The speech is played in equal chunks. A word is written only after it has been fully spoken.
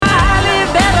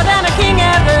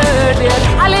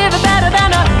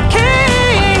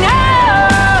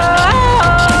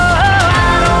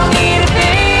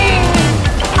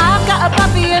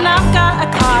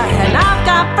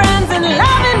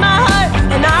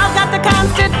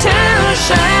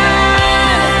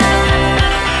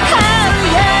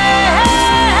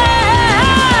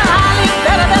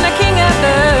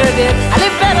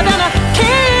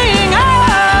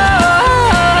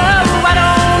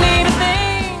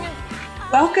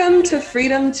Welcome to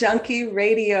Freedom Junkie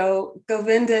Radio,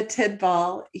 Govinda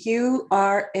Tidbal. You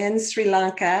are in Sri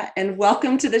Lanka, and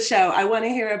welcome to the show. I want to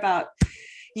hear about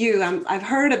you. I've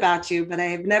heard about you, but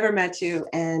I've never met you,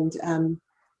 and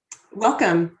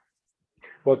welcome.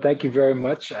 Well, thank you very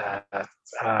much.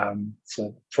 It's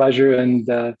a pleasure and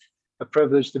a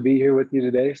privilege to be here with you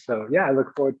today. So yeah, I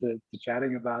look forward to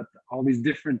chatting about all these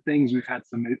different things. We've had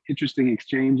some interesting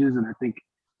exchanges, and I think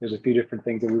there's a few different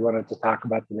things that we wanted to talk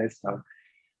about today. So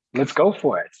let's go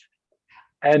for it.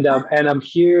 And I'm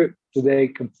here today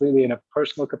completely in a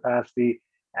personal capacity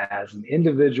as an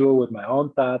individual with my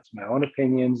own thoughts, my own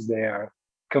opinions. They are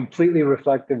completely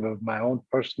reflective of my own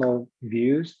personal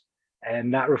views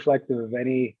and not reflective of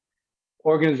any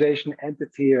organization,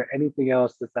 entity, or anything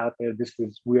else that's out there.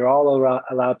 We're all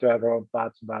allowed to have our own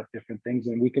thoughts about different things,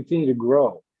 and we continue to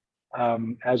grow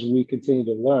as we continue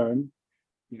to learn.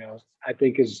 You know, I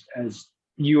think as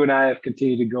you and I have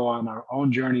continued to go on our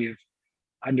own journey of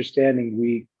understanding,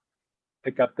 we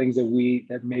pick up things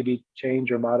that maybe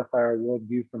change or modify our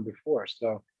worldview from before.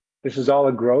 So this is all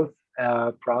a growth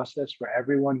process for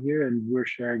everyone here, and we're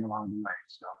sharing along the way.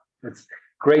 So it's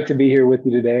great to be here with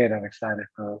you today, and I'm excited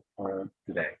for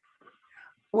today.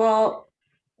 Well,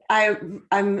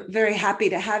 I'm very happy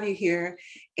to have you here.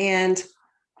 And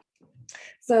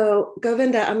so,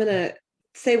 Govinda, I'm going to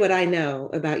say what I know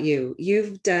about you.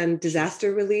 You've done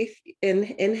disaster relief in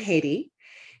Haiti.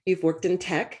 You've worked in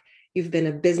tech. You've been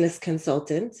a business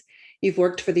consultant. You've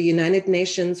worked for the United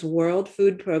Nations World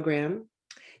Food Program.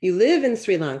 You live in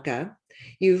Sri Lanka.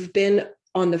 You've been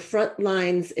on the front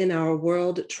lines in our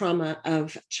world trauma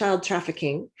of child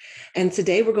trafficking. And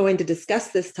today we're going to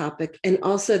discuss this topic and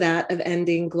also that of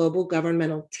ending global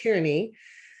governmental tyranny.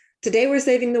 Today we're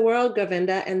saving the world,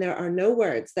 Govinda, and there are no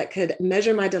words that could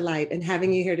measure my delight in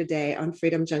having you here today on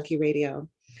Freedom Junkie Radio.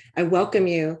 I welcome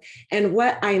you. And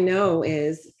what I know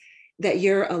is that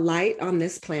you're a light on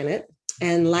this planet,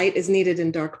 and light is needed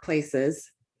in dark places.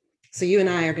 So you and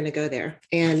I are going to go there.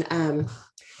 And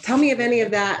tell me if any of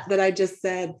that I just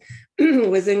said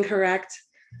was incorrect.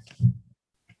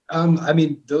 I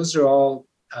mean, those are all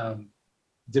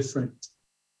different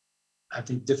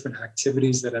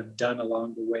activities that I've done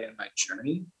along the way in my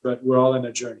journey, but we're all in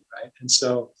a journey, right? And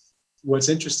so what's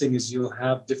interesting is you'll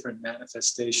have different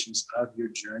manifestations of your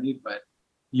journey, but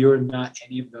you're not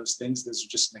any of those things. Those are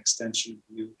just an extension of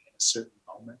you in a certain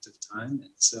moment of time.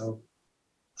 And so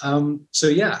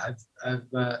yeah,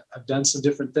 I've done some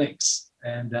different things,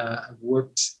 and I've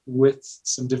worked with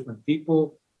some different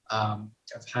people. I've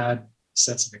had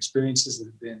sets of experiences that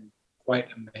have been quite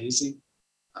amazing.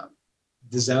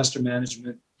 Disaster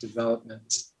management,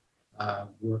 development,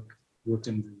 worked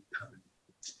in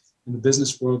the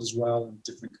business world as well in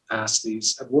different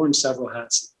capacities. I've worn several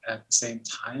hats at the same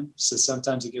time, so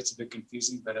sometimes it gets a bit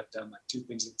confusing, but I've done like 2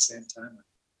 things at the same time, or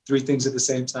 3 things at the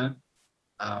same time.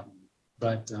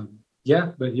 But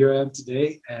here I am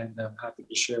today, and I'm happy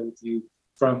to share with you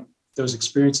from those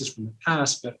experiences from the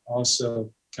past, but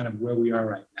also kind of where we are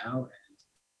right now and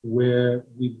where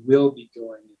we will be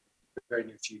going in the very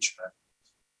near future.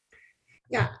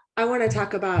 Yeah, I want to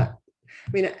talk about,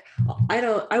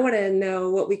 I want to know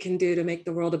what we can do to make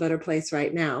the world a better place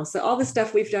right now. So all the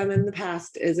stuff we've done in the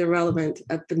past is irrelevant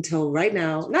up until right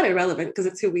now. Not irrelevant because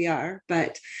it's who we are,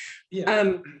 but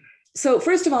yeah. So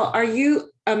first of all, are you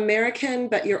American,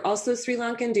 but you're also Sri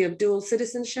Lankan? Do you have dual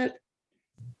citizenship?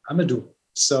 I'm a dual.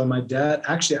 So my dad,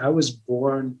 actually, I was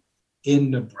born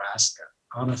in Nebraska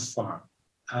on a farm.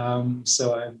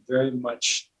 So I'm very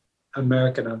much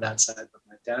American on that side, but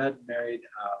my dad married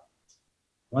a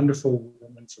wonderful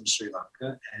woman from Sri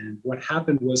Lanka. And what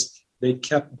happened was they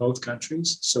kept both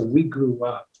countries. So we grew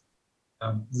up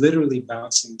literally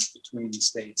bouncing between the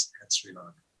States and Sri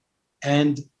Lanka.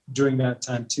 And during that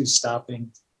time too,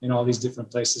 stopping in all these different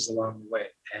places along the way.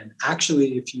 And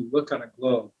actually, if you look on a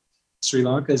globe, Sri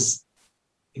Lanka is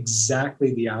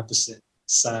exactly the opposite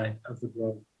side of the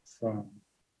globe from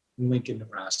Lincoln,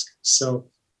 Nebraska. So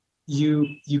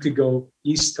you could go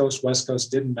East Coast, West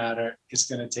Coast, didn't matter. It's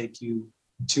going to take you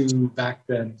back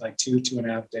then, like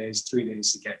 2.5 days, 3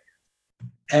 days to get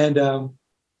here. And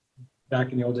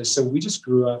back in the old days. So we just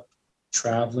grew up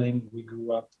traveling. We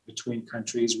grew up between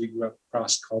countries. We grew up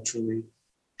cross-culturally.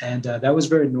 And that was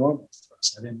very normal for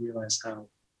us. I didn't realize how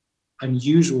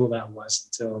unusual that was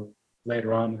until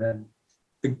later on. And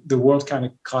then the world kind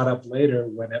of caught up later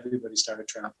when everybody started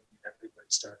traveling. Everybody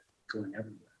started going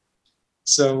everywhere.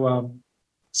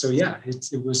 So yeah,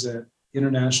 it was an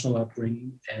international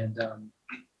upbringing,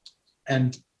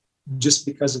 and just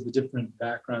because of the different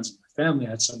backgrounds of my family,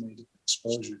 I had so many different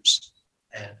exposures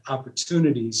and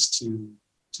opportunities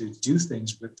to do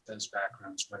things with those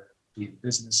backgrounds, whether be in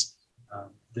business.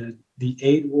 The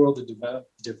aid world, the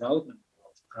development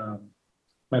world.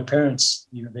 My parents,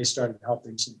 they started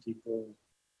helping some people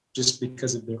just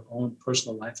because of their own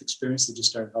personal life experience. They just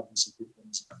started helping some people when I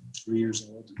was about 3 years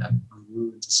old, and that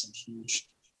grew into some huge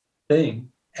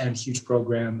thing and huge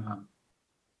program.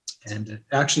 And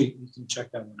actually, you can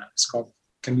check that one out. It's called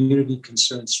Community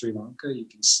Concern Sri Lanka. You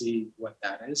can see what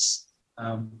that is.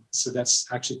 So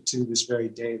that's actually to this very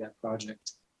day, that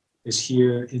project is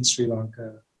here in Sri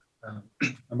Lanka.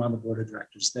 I'm on the board of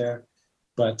directors there,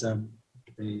 but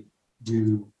they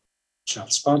do child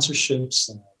sponsorships,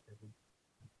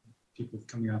 people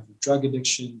coming out of drug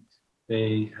addiction.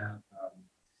 They have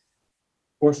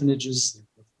orphanages. They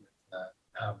work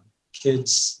with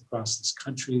kids across this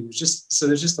country.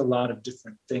 There's just a lot of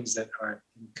different things that are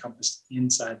encompassed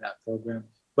inside that program.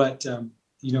 But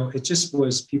it just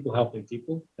was people helping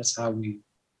people. That's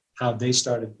how they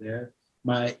started there.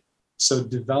 So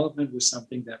development was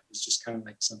something that was just kind of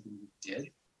like something we did.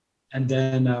 And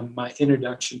then my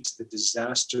introduction to the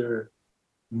disaster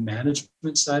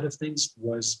management side of things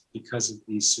was because of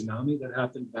the tsunami that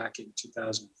happened back in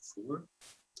 2004.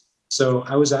 So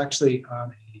I was actually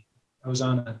on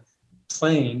a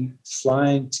plane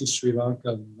flying to Sri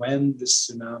Lanka when the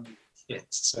tsunami hit.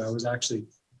 So I was actually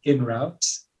en route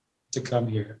to come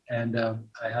here. And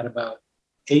I had about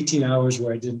 18 hours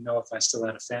where I didn't know if I still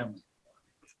had a family.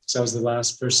 So I was the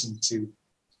last person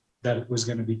that was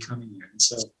going to be coming here. And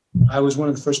so I was one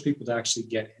of the first people to actually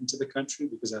get into the country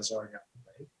because I was already on the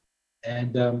way.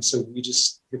 And so we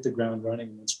just hit the ground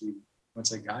running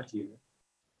once I got here.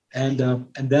 And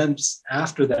then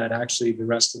after that, actually, the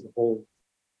rest of the whole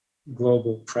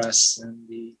global press and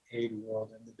the aid world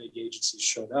and the big agencies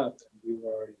showed up, and we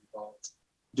were already involved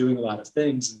doing a lot of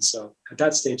things. And so at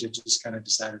that stage, I just kind of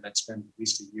decided I'd spend at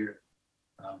least a year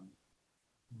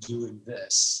doing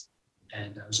this.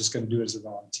 And I was just going to do it as a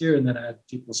volunteer. And then I had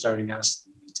people starting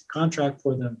asking me to contract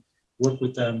for them, work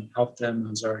with them, help them.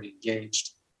 I was already engaged.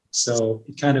 So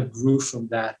it kind of grew from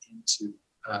that into,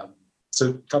 so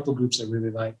a couple of groups I really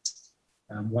liked,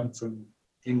 one from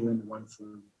England, one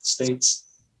from the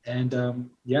States. And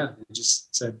they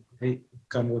just said, hey,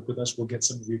 come work with us. We'll get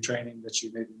some of your training that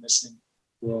you may be missing.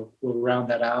 We'll round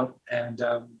that out, and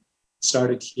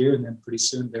started here. And then pretty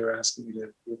soon they were asking me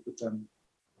to work with them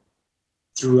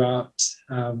throughout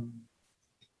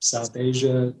South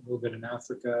Asia, a little bit in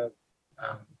Africa.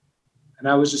 And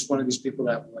I was just one of these people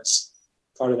that was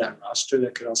part of that roster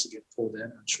that could also get pulled in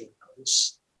on short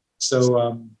notice.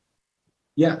 So,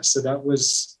 so that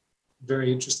was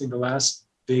very interesting. The last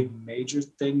big major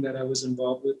thing that I was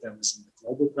involved with that was in the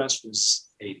global press was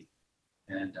Haiti.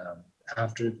 And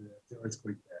after the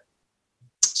earthquake there.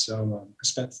 So I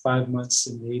spent 5 months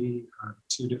in Haiti on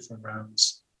 2 different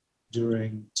rounds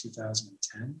during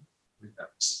 2010. I believe that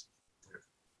was there.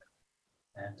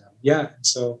 And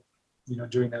so,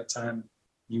 during that time,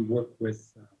 you work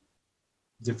with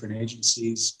different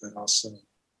agencies, but also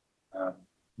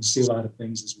you see a lot of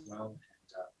things as well.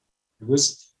 And it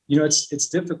was, it's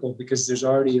difficult because there's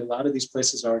already, a lot of these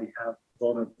places already have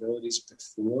vulnerabilities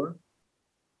before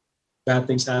bad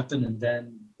things happen. And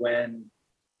then when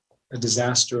a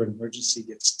disaster or an emergency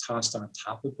gets tossed on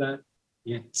top of that,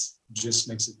 it just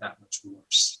makes it that much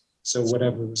worse. So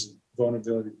whatever was a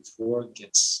vulnerability before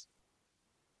gets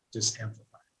just amplified.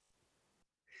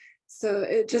 So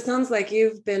it just sounds like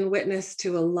you've been witness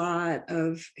to a lot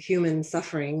of human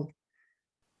suffering.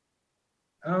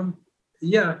 You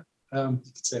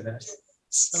could say that.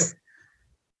 So.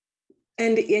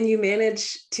 And you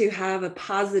manage to have a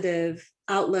positive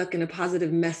outlook and a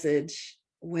positive message.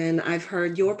 When I've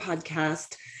heard your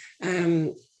podcast,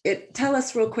 tell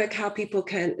us real quick how people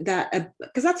can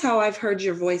because that's how I've heard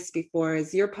your voice before.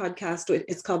 Is your podcast?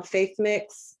 It's called Faith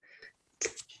Mix.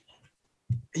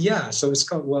 Yeah, so it's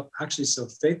called, so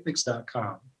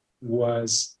faithmix.com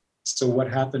was, so what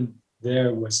happened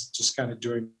there was just kind of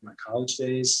during my college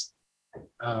days,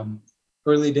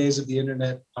 early days of the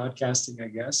internet podcasting, I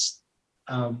guess.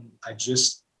 I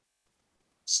just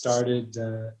started,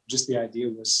 just the idea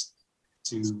was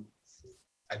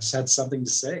I just had something to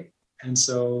say. And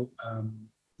so,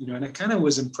 and I kind of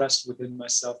was impressed within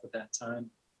myself at that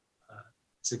time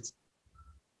to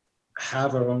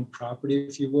have our own property,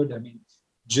 if you would. I mean,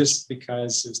 just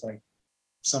because it was like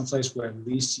someplace where at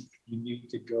least you knew you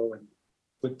could go and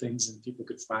put things and people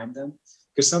could find them.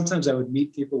 Because sometimes I would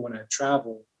meet people when I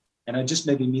travel and I just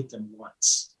maybe meet them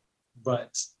once,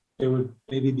 but there would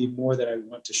maybe be more that I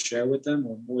want to share with them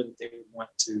or more that they would want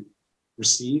to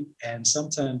receive. And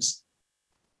sometimes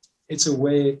it's a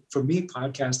way, for me,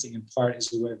 podcasting in part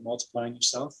is a way of multiplying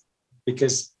yourself,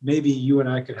 because maybe you and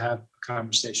I could have a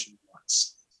conversation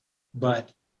once,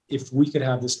 But if we could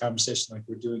have this conversation like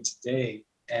we're doing today,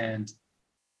 and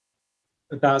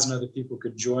 1,000 other people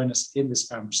could join us in this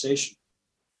conversation,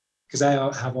 because I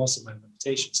have also my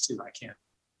limitations too. I can't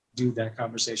do that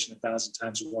conversation 1,000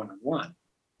 times one-on-one.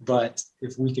 But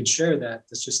if we can share that,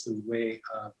 that's just a way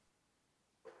of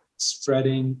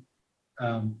spreading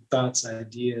thoughts,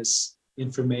 ideas,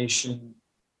 information,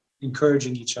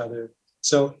 encouraging each other.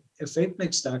 So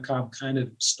faithmix.com kind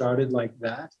of started like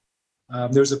that.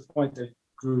 There was a point that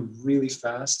grew really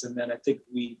fast, and then I think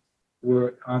we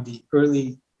were on the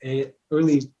early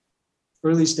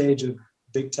stage of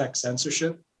big tech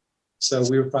censorship. So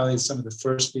we were probably some of the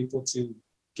first people to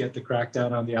get the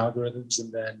crackdown on the algorithms,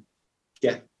 and then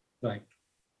get like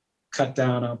cut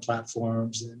down on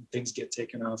platforms, and things get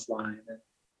taken offline, and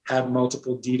had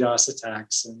multiple DDoS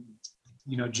attacks, and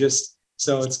just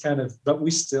so it's kind of, but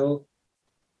we still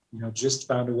just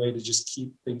found a way to just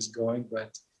keep things going.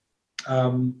 But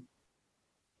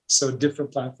so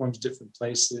different platforms, different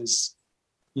places,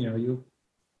 you'll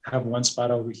have one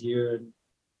spot over here and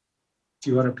a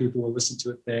few hundred people will listen to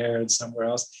it there and somewhere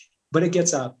else, but it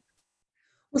gets out.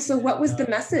 Well, so what was the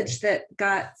message that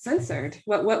got censored?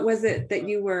 What was it that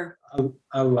you were?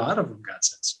 A lot of them got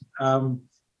censored.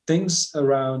 Things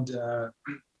around,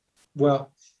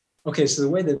 well, okay, so the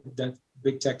way that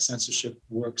big tech censorship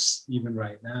works even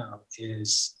right now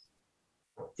is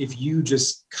if you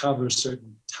just cover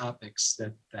certain topics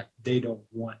that they don't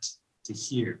want to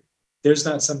hear, there's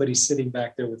not somebody sitting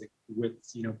back there with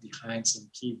behind some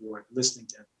keyboard listening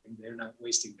to everything. They're not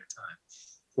wasting their time.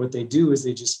 What they do is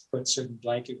they just put certain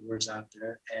blanket words out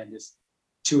there, and if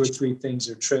 2 or 3 things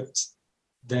are tripped,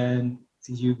 then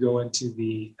you go into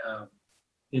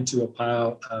a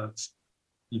pile of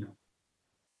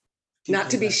Not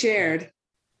to be shared.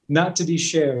 Not to be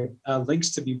shared,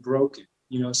 links to be broken.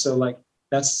 So like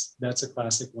that's a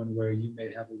classic one where you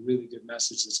may have a really good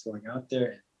message that's going out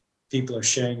there, and people are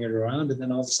sharing it around, and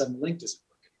then all of a sudden the link doesn't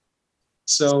work anymore.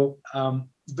 So,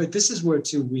 but this is where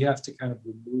too we have to kind of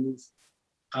remove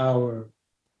our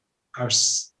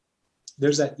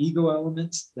there's that ego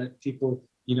element that people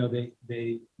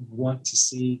they want to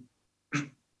see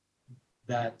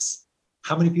that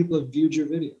how many people have viewed your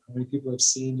video, how many people have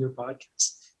seen your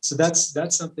podcast. So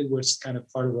that's something which is kind of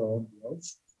part of our own growth,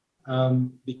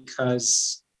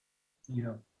 because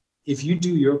if you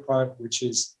do your part, which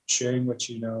is sharing what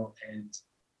you know and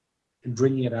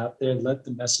bringing it out there, let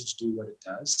the message do what it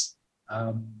does.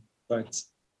 But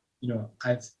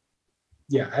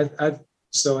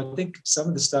so I think some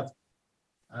of the stuff,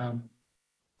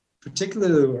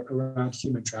 particularly around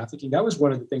human trafficking, that was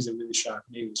one of the things that really shocked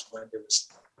me, was when there was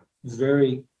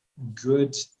very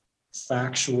good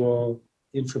factual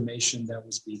information that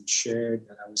was being shared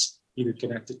that I was either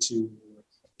connected to, or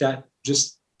that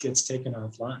just gets taken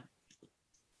offline.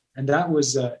 And that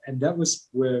was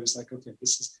where it was like, okay,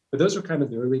 but those were kind of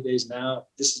the early days. Now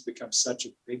this has become such a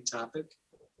big topic,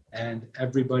 and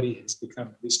everybody has become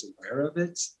at least aware of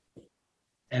it.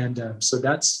 And so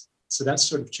that's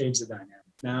sort of changed the dynamic.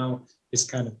 Now it's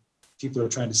kind of people are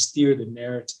trying to steer the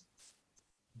narrative,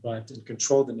 and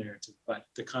control the narrative, but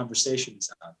the conversation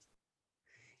is out.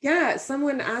 Yeah,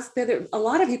 someone asked that. A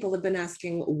lot of people have been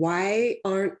asking, why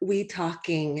aren't we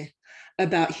talking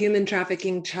about human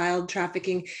trafficking, child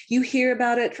trafficking? You hear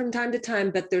about it from time to time,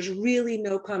 but there's really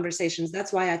no conversations.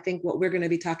 That's why I think what we're going to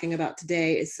be talking about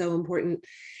today is so important.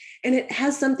 And it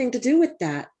has something to do with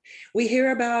that. We hear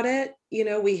about it,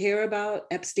 we hear about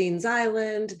Epstein's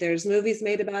Island, there's movies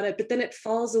made about it, but then it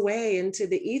falls away into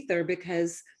the ether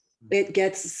because it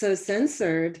gets so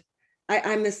censored.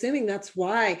 I'm assuming that's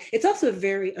why. It's also a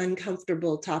very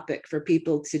uncomfortable topic for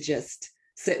people to just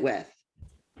sit with.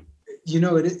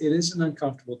 It is an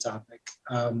uncomfortable topic,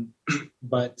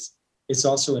 but it's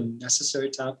also a necessary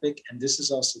topic. And this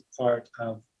is also part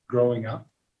of growing up.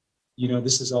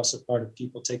 This is also part of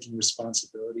people taking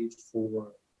responsibility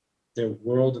for their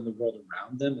world and the world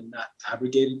around them, and not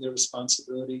abrogating their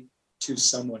responsibility to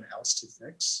someone else to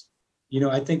fix.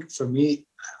 I think for me,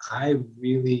 I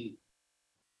really,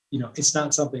 it's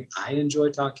not something I enjoy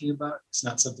talking about. It's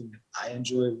not something that I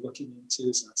enjoy looking into.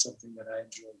 It's not something that I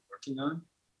enjoy working on.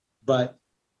 But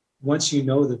once you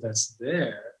know that that's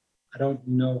there, I don't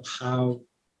know how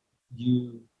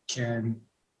you can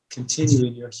continue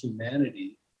in your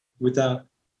humanity without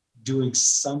doing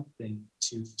something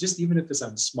to, just even if it's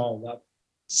on a small level,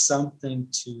 something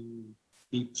to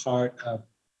be part of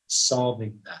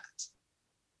solving that.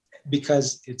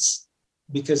 Because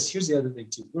here's the other thing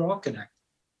too, we're all connected.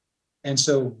 And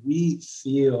so we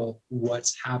feel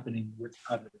what's happening with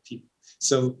other people.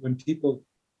 So when people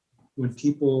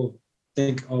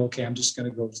think, oh, okay, I'm just going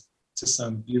to go to to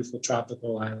some beautiful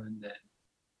tropical island and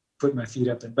put my feet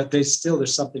up in, but there's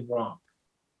something wrong.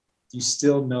 You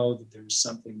still know that there's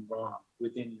something wrong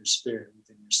within your spirit,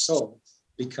 within your soul,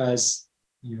 because,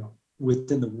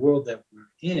 within the world that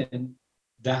we're in,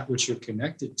 that which you're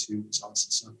connected to is also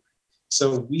something.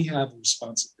 So we have a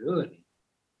responsibility,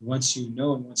 once you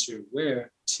know and once you're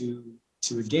aware, to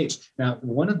engage. Now,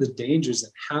 one of the dangers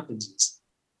that happens is,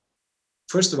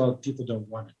 first of all, people don't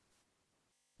want it.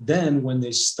 Then when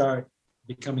they start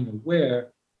becoming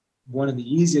aware, one of the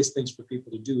easiest things for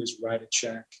people to do is write a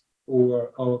check,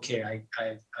 or, oh, okay,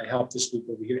 I helped this group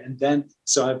over here. And then,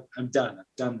 so I'm done.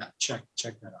 I've done that. Check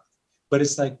that off. But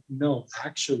it's like, no,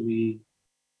 actually,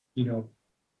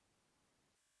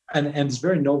 and it's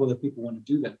very noble that people want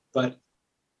to do that. But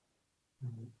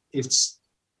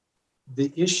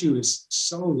the issue is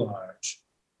so large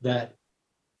that,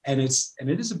 and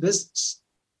it is a business.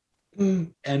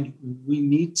 And we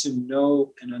need to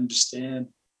know and understand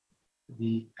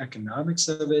the economics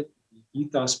of it, the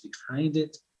ethos behind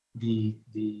it.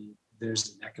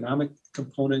 There's an economic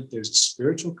component, there's a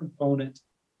spiritual component,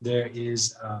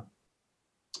 there's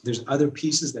other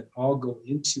pieces that all go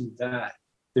into that.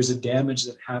 There's a damage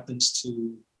that happens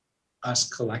to us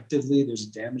collectively, there's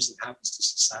a damage that happens to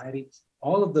society.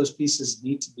 All of those pieces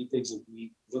need to be things that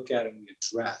we look at and we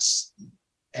address.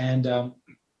 And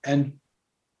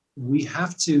we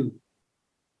have to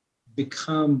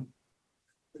become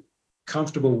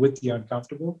comfortable with the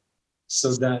uncomfortable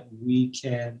so that we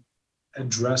can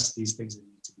address these things that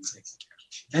need to be taken care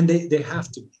of. And they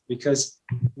have to be, because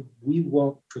we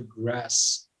won't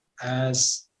progress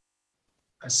as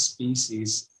a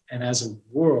species and as a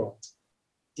world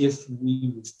if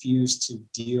we refuse to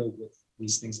deal with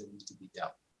these things that need to be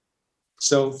dealt with.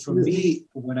 So for me,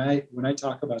 when I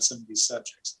talk about some of these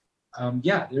subjects,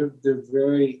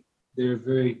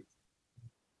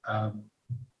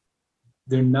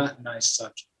 they're not nice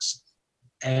subjects,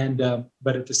 and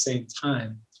but at the same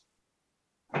time,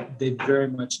 they very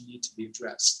much need to be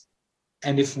addressed.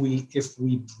 And if we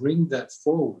bring that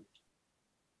forward,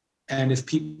 and if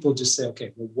people just say,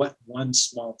 okay, well, what one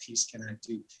small piece can I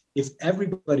do? If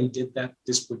everybody did that,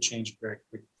 this would change very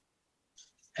quickly.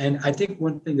 And I think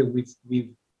one thing that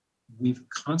we've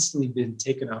constantly been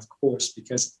taken off course,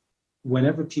 because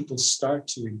whenever people start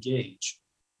to engage,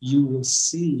 you will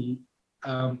see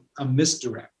a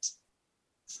misdirect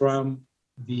from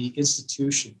the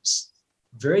institutions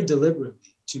very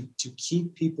deliberately to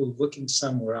keep people looking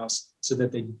somewhere else so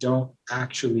that they don't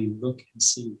actually look and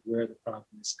see where the problem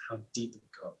is, how deep it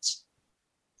goes.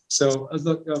 So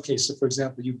so for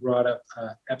example, you brought up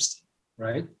Epstein,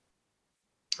 right?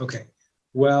 Okay,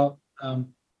 well,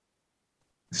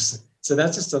 so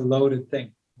that's just a loaded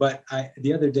thing. But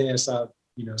the other day I saw,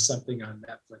 something on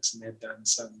Netflix, and they've done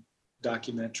some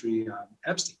documentary on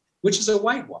Epstein, which is a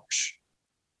whitewash.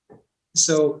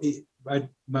 So my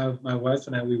wife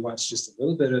and I, we watched just a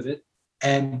little bit of it,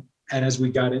 and as we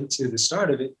got into the start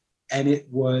of it, and it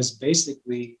was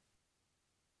basically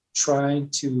trying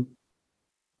to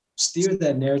steer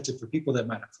that narrative for people that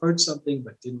might have heard something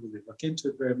but didn't really look into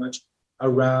it very much,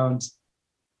 around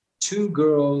two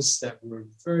girls that were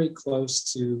very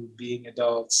close to being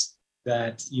adults,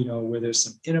 that, where there's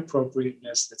some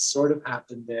inappropriateness that sort of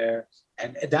happened there.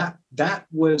 And that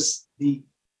was the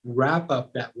wrap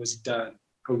up that was done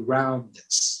around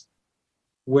this,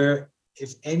 where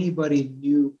if anybody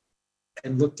knew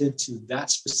and looked into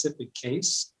that specific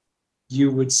case,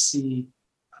 you would see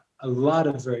a lot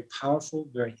of very powerful,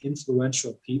 very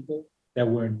influential people that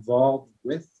were involved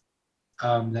with,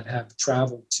 that have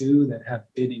traveled to, that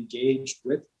have been engaged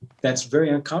with, that's very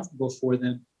uncomfortable for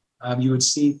them. You would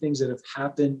see things that have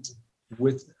happened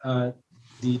with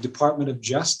the Department of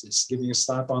Justice giving a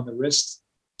slap on the wrist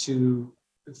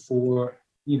for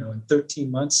in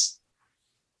 13 months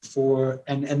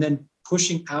and then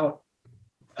pushing out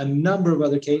a number of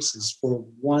other cases for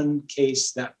one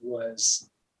case that was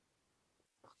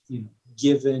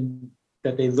given,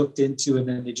 that they looked into, and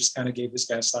then they just kind of gave this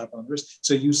guy a slap on the wrist.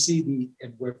 So you see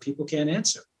and where people can't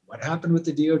answer, what happened with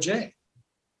the DOJ?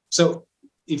 So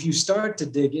if you start to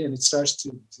dig in, it starts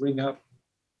to bring up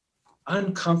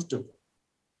uncomfortable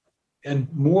and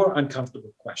more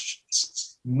uncomfortable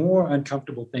questions, more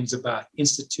uncomfortable things about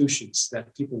institutions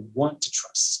that people want to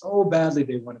trust. So badly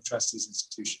they want to trust these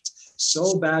institutions.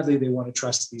 So badly they want to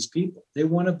trust these people. They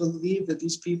want to believe that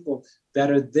these people that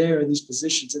are there in these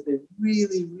positions, that they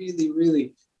really, really,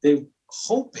 really, they're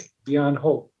hoping beyond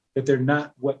hope that they're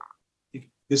not what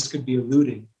this could be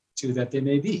alluding to that they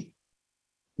may be.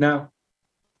 Now,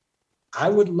 I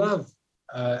would love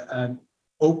an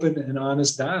open and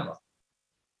honest dialogue.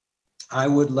 I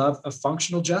would love a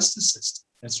functional justice system.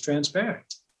 It's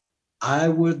transparent. I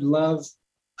would love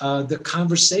the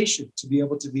conversation to be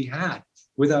able to be had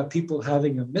without people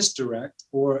having a misdirect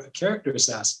or a character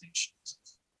assassination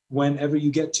whenever you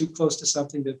get too close to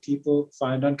something that people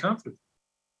find uncomfortable.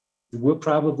 We'll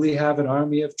probably have an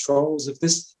army of trolls. If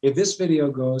this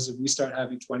video goes and we start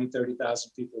having 20,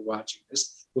 30,000 people watching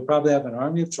this, we'll probably have an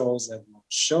army of trolls that will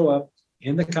show up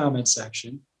in the comment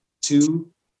section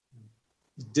to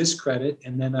discredit,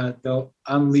 and then they'll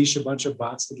unleash a bunch of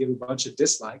bots to give a bunch of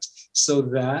dislikes so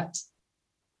that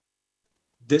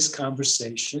this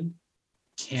conversation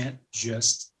can't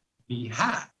just be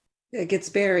had. It gets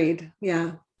buried.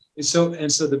 Yeah.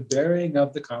 And so the burying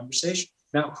of the conversation.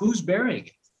 Now, who's burying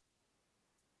it?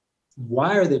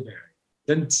 Why are they burying it?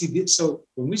 Then see, so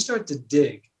when we start to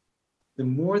dig, the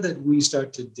more that we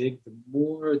start to dig, the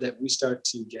more that we start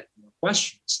to get more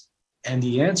questions. And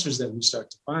the answers that we start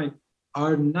to find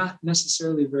are not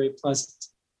necessarily very pleasant.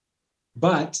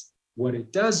 But what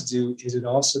it does do is it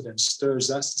also then stirs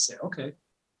us to say, okay,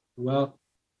 well,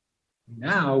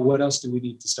 now what else do we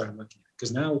need to start looking at?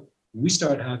 Because now we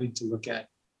start having to look at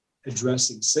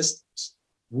addressing systems.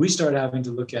 We start having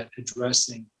to look at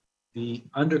addressing the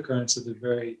undercurrents of the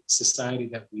very society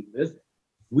that we live in.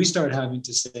 We start having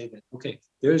to say that, okay,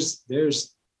 there's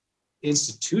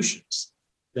institutions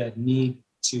that need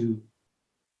to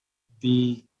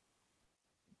be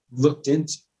looked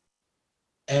into.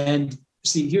 And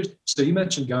see here, so you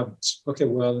mentioned governments. Okay,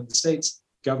 well, in the States,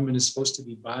 government is supposed to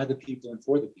be by the people and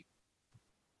for the people.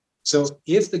 So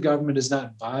if the government is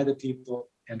not by the people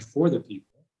and for the people,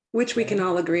 which we can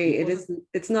all agree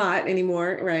it's not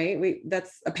anymore, right?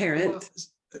 That's apparent.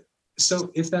 Well,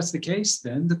 so if that's the case,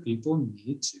 then the people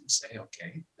need to say,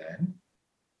 okay, then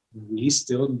we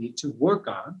still need to work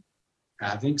on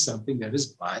having something that is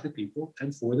by the people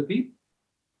and for the people.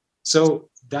 So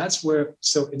that's where,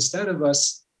 so instead of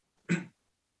us,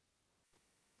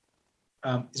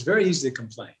 it's very easy to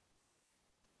complain.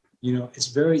 You know, it's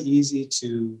very easy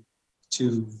to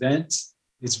vent.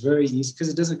 It's very easy because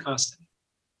it doesn't cost anything.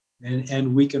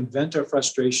 And we can vent our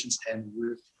frustrations, but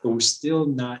we're still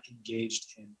not engaged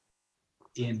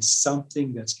in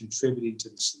something that's contributing to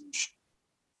the solution.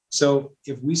 So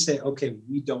if we say, okay,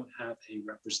 we don't have a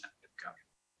representative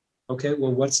government. Okay,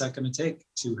 well, what's that going to take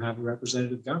to have a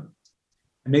representative government?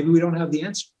 And maybe we don't have the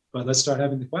answer, but let's start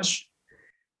having the question.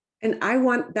 And I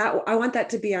want that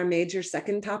to be our major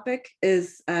second topic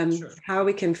is Sure. how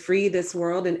we can free this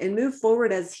world and move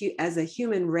forward as a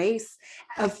human race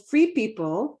of free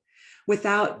people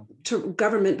without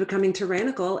government becoming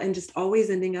tyrannical and just always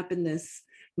ending up in this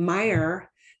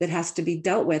mire that has to be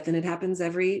dealt with. And it happens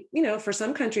for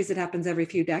some countries, it happens every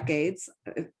few decades.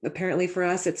 Apparently for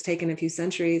us, it's taken a few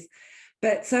centuries.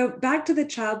 But so back to the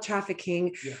child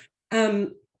trafficking. Yeah.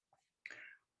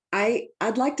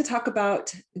 I'd like to talk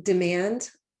about demand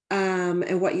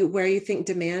and where you think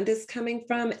demand is coming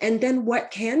from, and then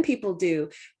what can people do?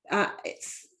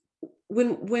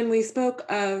 When we spoke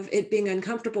of it being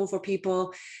uncomfortable for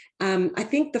people, I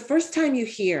think the first time you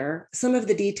hear some of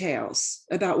the details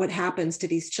about what happens to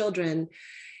these children,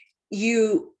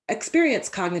 you experience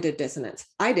cognitive dissonance.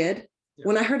 I did. Yeah.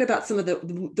 When I heard about some of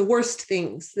the worst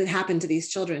things that happen to these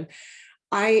children,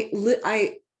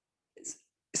 I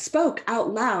spoke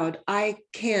out loud. I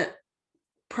can't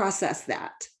process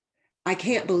that. I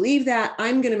can't believe that.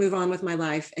 I'm going to move on with my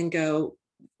life and go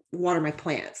water my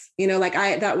plants.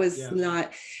 That was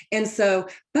not. And so,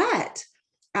 but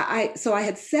I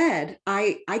had said,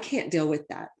 I can't deal with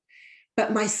that.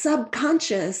 But my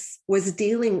subconscious was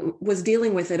dealing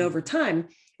with it over time.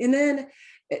 And then,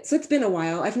 so it's been a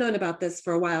while. I've known about this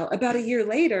for a while. About a year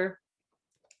later,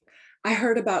 I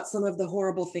heard about some of the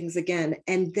horrible things again.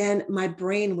 And then my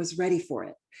brain was ready for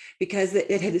it because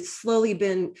it had slowly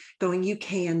been going, you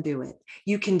can do it.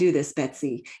 You can do this,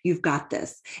 Betsy. You've got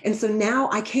this. And so now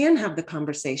I can have the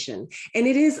conversation, and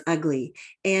it is ugly.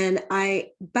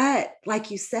 But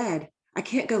like you said, I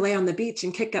can't go lay on the beach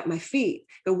and kick up my feet,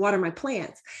 go water my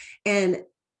plants. And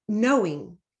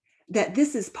knowing that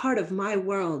this is part of my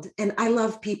world and I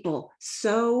love people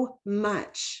so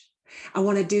much, I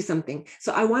want to do something.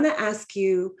 So I want to ask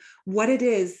you what it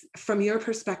is from your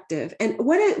perspective, and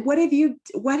what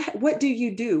do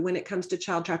you do when it comes to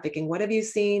child trafficking? What have you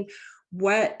seen?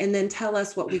 And then tell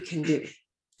us what we can do.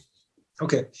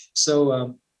 Okay,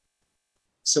 so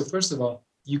first of all,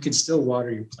 you can still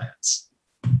water your plants.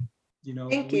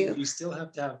 Thank you. We still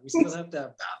have to have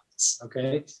balance.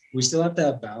 Okay, we still have to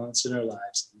have balance in our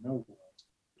lives, in our world,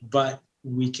 but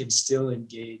we can still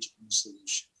engage in the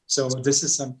solution. So this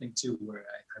is something too where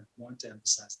I want to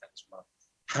emphasize that as well.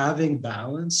 Having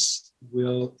balance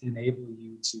will enable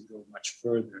you to go much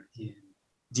further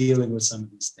dealing with some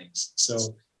of these things.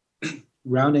 So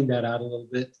rounding that out a little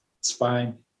bit, it's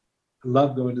fine. I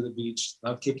love going to the beach,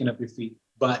 love kicking up your feet,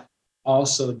 but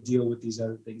also deal with these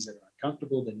other things that are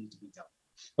uncomfortable that need to be dealt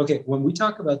with. Okay, when we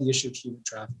talk about the issue of human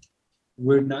trafficking,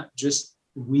 we're not just,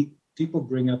 people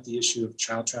bring up the issue of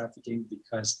child trafficking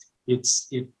because it's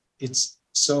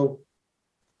so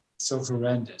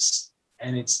horrendous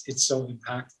and it's so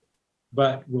impactful.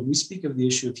 But when we speak of the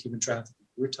issue of human trafficking,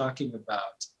 we're talking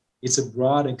about, it's a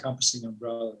broad encompassing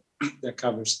umbrella that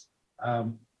covers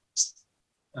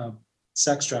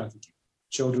sex trafficking,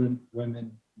 children,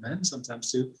 women, men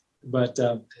sometimes too, but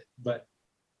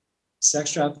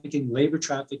sex trafficking, labor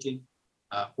trafficking,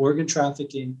 organ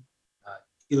trafficking,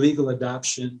 illegal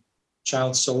adoption,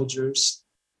 child soldiers,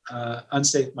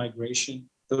 unsafe migration.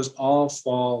 Those all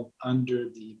fall under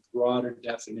the broader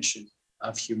definition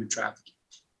of human trafficking.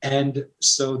 And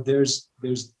so there's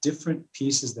different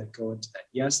pieces that go into that.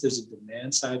 Yes, there's a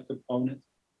demand side component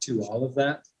to all of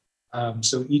that.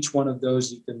 So each one of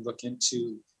those you can look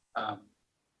into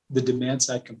the demand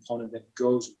side component that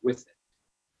goes with it.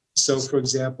 So for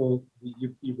example,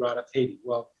 you brought up Haiti.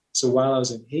 Well, so while I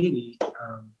was in Haiti,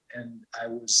 and I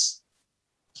was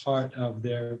part of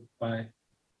their, by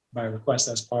request,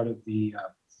 as part of the,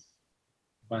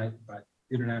 by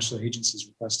international agencies'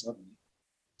 request of me,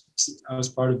 I was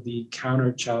part of the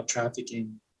counter child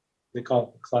trafficking, they call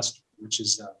it the cluster, which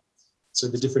is, so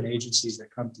the different agencies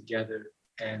that come together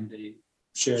and they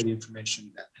share the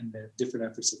information and the different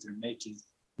efforts that they're making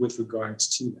with regards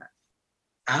to that.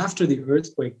 After the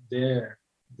earthquake there,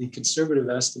 the conservative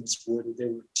estimates were that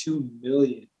there were 2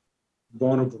 million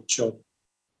vulnerable children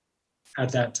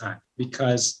at that time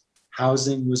because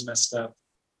housing was messed up,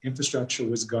 infrastructure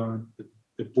was gone,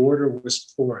 the border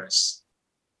was porous.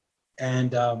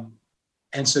 And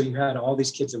so you had all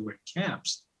these kids that were in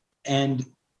camps, and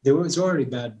there was already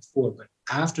bad before, but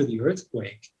after the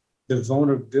earthquake, the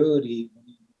vulnerability,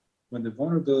 when the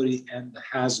vulnerability and the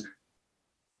hazard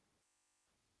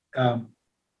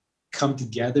come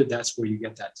together, that's where you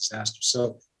get that disaster.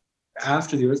 So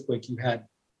after the earthquake, you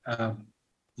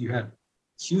had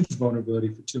huge vulnerability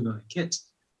for 2 million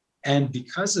kids. And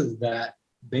because of that,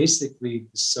 basically,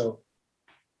 so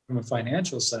from a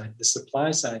financial side, the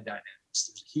supply side dynamics,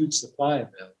 there's a huge supply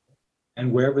available.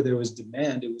 And wherever there was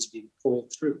demand, it was being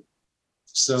pulled through.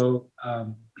 So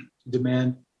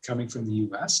demand coming from the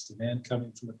US, demand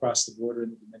coming from across the border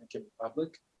in the Dominican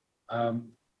Republic,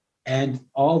 and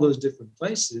all those different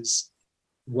places,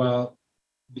 well,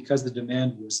 because the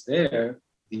demand was there,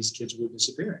 these kids were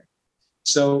disappearing.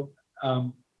 So,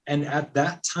 and at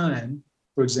that time,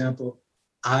 for example,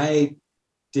 I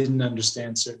didn't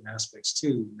understand certain aspects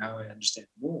too. Now I understand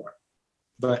more.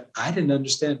 But I didn't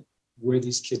understand where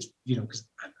these kids, because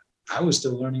I was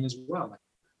still learning as well. Like,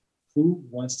 who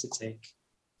wants to take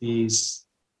these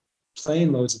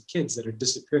plane loads of kids that are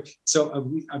disappearing? So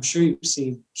I'm sure you've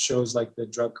seen shows like the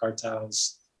drug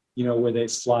cartels, where they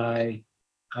fly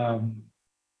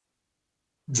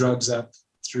drugs up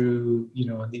through,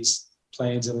 these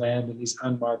planes and land in these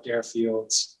unmarked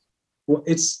airfields. Well,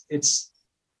 it's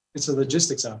a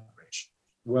logistics operation.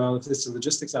 Well, if it's a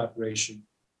logistics operation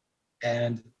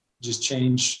and just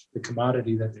change the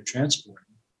commodity that they're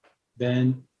transporting,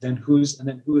 then who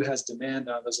has demand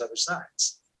on those other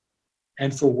sides,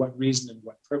 and for what reason and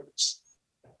what purpose?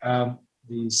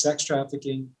 The sex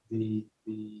trafficking,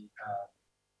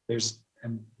 there's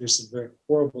some very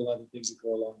horrible other things that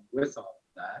go along with all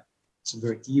of that. Some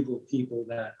very evil people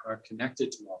that are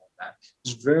connected to all of that.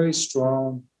 There's very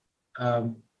strong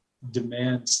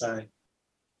demand side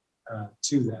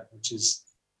to that, which is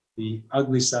the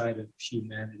ugly side of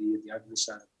humanity, the ugly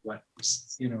side of what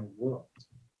is in our world.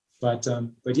 But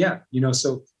yeah,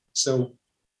 so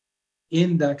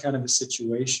in that kind of a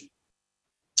situation,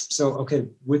 so okay,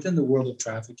 within the world of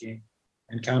trafficking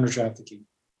and counter trafficking,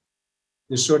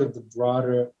 there's sort of the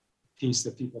broader piece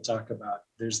that people talk about.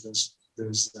 There's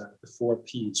the 4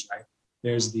 P's, right?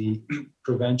 There's the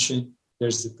prevention,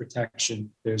 there's the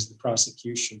protection, there's the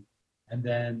prosecution, and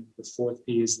then the 4th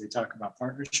P is they talk about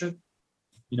partnership.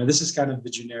 This is kind of the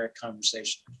generic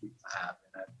conversation that people have,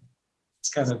 and it's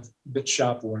kind of a bit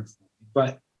shop worn for me.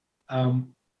 But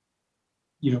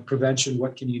prevention,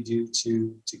 what can you do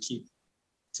to keep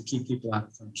people out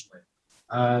of harm's way?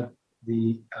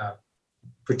 The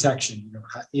protection,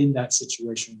 in that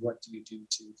situation, what do you do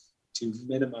to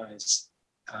minimize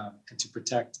and to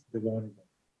protect the vulnerable?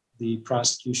 The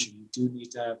prosecution, you do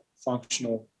need to have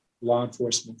functional law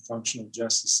enforcement, functional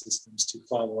justice systems to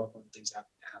follow up on things that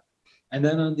happen. And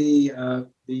then on the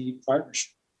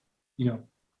partnership,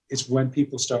 it's when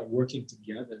people start working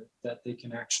together that they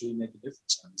can actually make a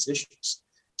difference on these issues.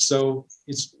 So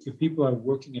it's, if people are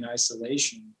working in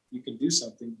isolation, you can do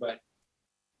something, but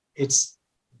it's,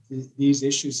 these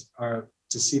issues are,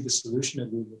 to see the solution,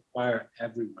 it will require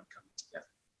everyone coming together.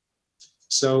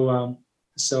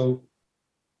 So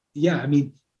yeah, I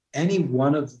mean, any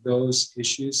one of those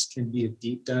issues can be a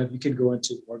deep dive. You can go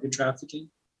into organ trafficking,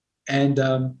 and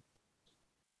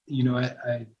you know,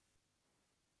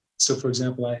 so for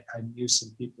example, I knew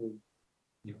some people,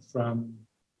 you know,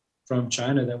 from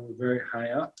China that were very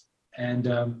high up, and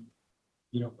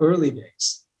you know, early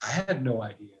days, I had no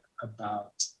idea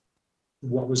about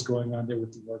what was going on there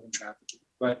with the organ trafficking,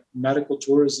 but medical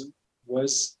tourism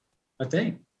was a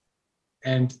thing.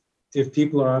 And if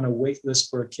people are on a wait list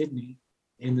for a kidney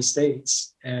in the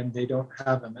States and they don't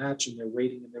have a match, and they're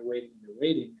waiting and they're waiting and they're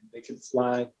waiting, and they can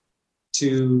fly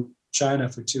to China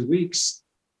for 2 weeks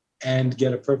and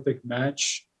get a perfect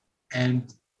match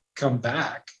and come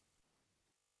back,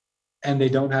 and they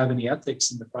don't have any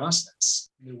ethics in the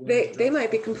process. They might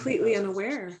be completely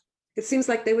unaware. It seems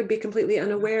like they would be completely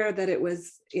unaware that it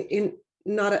was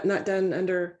not done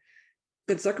under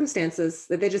good circumstances,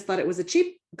 that they just thought it was a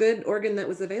cheap, good organ that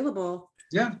was available.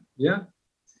 Yeah.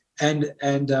 And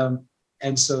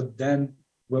so then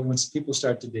once people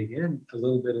start to dig in a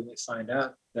little bit, and they find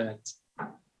out that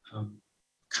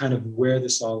kind of where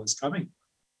this all is coming from,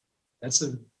 that's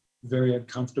a very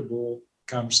uncomfortable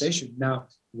conversation. Now,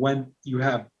 when you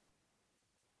have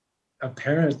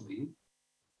apparently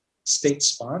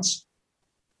state-sponsored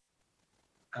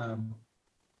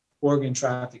organ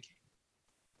trafficking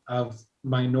of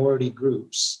minority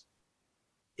groups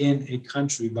in a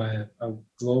country by a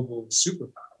global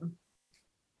superpower,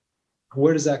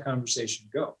 where does that conversation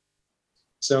go?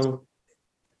 So,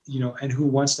 you know, and who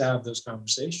wants to have those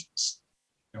conversations?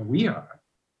 You know, we are.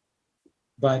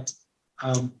 But,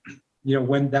 you know,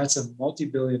 when that's a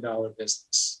multi-billion-dollar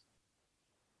business,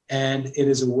 and it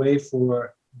is a way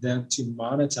for them to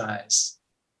monetize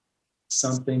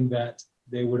something that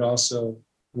they would also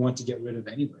want to get rid of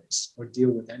anyways, or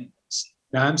deal with anyways.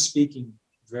 Now, I'm speaking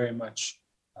very much,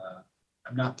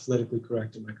 I'm not politically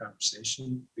correct in my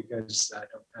conversation, because I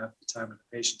don't have the time and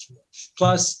the patience for it.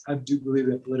 Plus, I do believe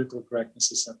that political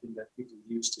correctness is something that people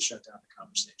use to shut down the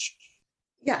conversation.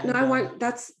 Yeah, no, I want,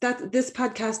 that's this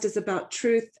podcast is about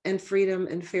truth and freedom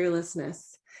and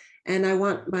fearlessness. And I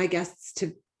want my guests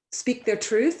to speak their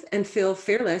truth and feel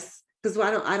fearless, because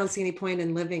I don't see any point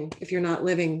in living if you're not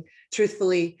living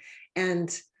truthfully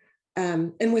and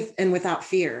without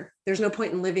fear. There's no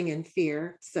point in living in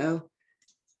fear. So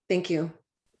thank you.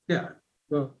 Yeah.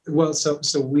 Well, so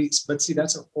but see,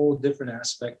 that's a whole different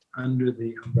aspect under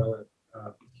the umbrella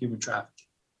of human trafficking.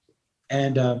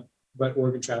 And but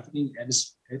organ trafficking, and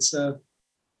it's a,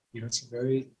 you know, it's a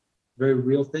very, very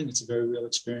real thing. It's a very real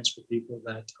experience for people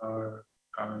that are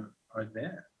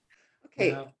there.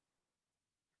 Okay.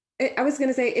 I was going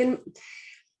to say,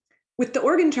 with the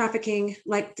organ trafficking,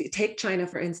 like take China,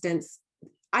 for instance,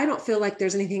 I don't feel like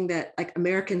there's anything that like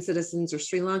American citizens or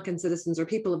Sri Lankan citizens or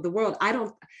people of the world, I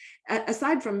don't,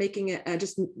 aside from making it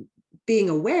just being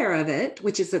aware of it,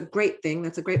 which is a great thing.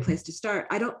 That's a great place to start.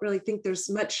 I don't really think there's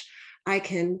much I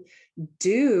can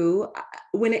do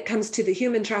when it comes to the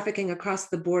human trafficking across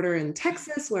the border in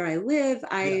Texas, where I live.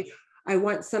 I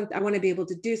want to be able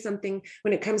to do something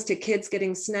when it comes to kids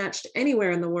getting snatched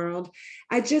anywhere in the world.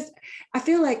 I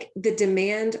feel like the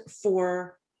demand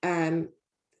for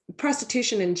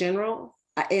prostitution in general,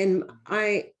 and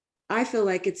I feel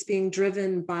like it's being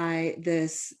driven by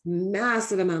this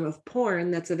massive amount of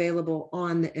porn that's available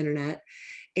on the internet.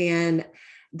 And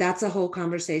that's a whole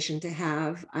conversation to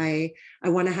have. I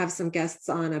want to have some guests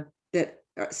on that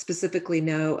specifically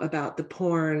know about the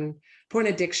porn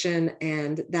addiction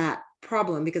and that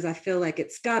problem, because I feel like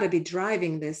it's got to be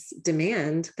driving this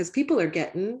demand, because people are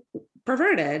getting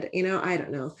perverted, you know. I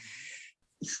don't know.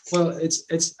 Well,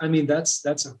 I mean, that's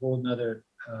a whole nother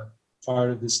part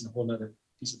of this and a whole nother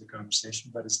piece of the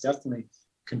conversation, but it's definitely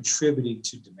contributing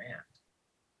to demand,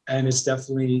 and it's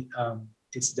definitely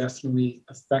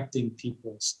affecting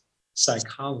people's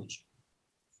psychology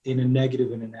in a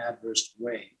negative and an adverse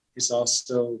way. It's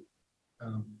also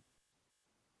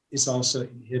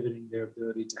inhibiting their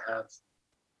ability to have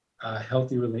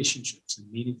healthy relationships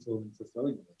and meaningful and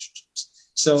fulfilling relationships.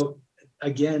 So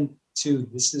again, too,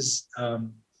 this is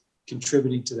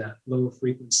contributing to that lower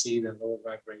frequency, that lower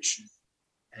vibration,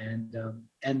 and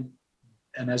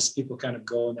as people kind of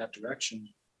go in that direction,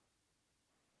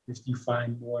 if you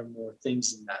find more and more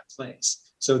things in that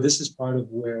place. So this is part of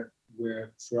where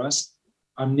for us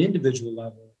on an individual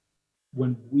level,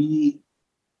 when we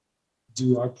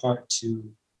do our part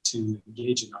to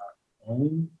engage in our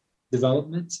own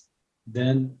development,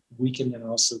 then we can then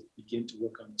also begin to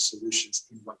work on the solutions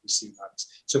in what we see around us.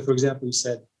 So for example,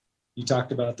 you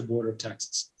talked about the border of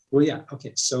Texas. Well, yeah,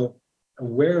 okay. So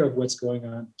aware of what's going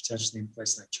on potentially in a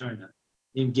place like China,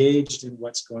 engaged in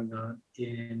what's going on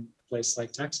in a place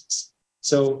like Texas.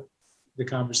 So the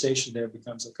conversation there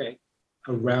becomes, okay,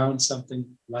 around something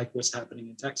like what's happening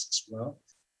in Texas. Well,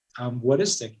 what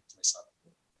is taking place on the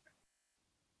border?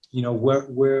 You know,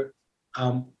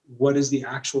 what is the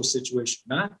actual situation?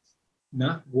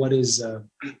 Not what is,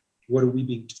 what are we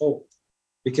being told?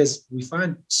 Because we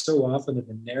find so often that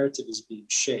the narrative is being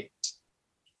shaped,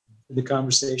 the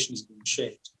conversation is being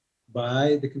shaped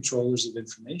by the controllers of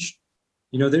information.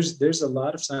 You know, there's a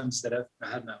lot of times that I've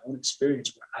had my own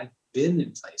experience where I've been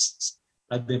in places,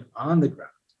 I've been on the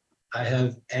ground, I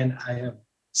have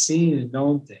seen and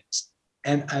known things,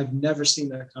 and I've never seen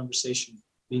that conversation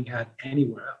being had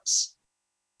anywhere else.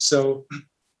 So,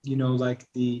 you know, like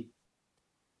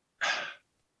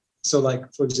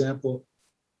for example,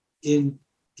 in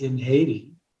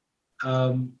Haiti,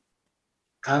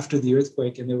 after the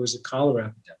earthquake, and there was a cholera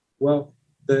epidemic. Well,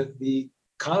 the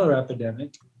cholera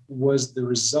epidemic was the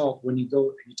result, when you go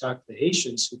and you talk to the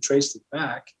Haitians who traced it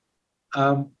back,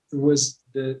 it was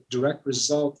the direct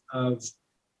result of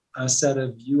a set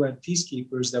of UN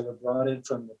peacekeepers that were brought in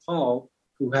from Nepal,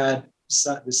 who had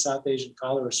the South Asian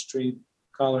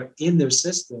cholera in their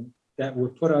system, that were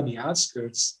put on the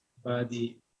outskirts by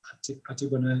the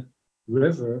Atibana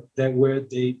River, where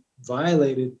they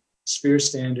violated sphere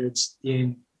standards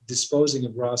in disposing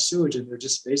of raw sewage, and they're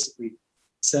just basically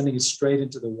sending it straight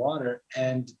into the water.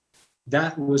 And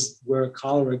that was where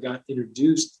cholera got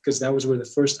introduced, because that was where the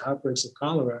first outbreaks of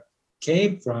cholera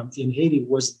came from in Haiti,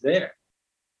 was there.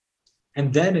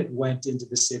 And then it went into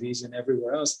the cities and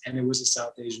everywhere else, and it was a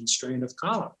South Asian strain of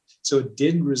cholera. So it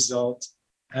didn't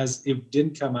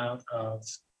come out of,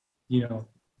 you know,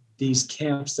 these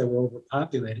camps that were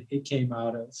overpopulated. It came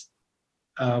out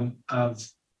of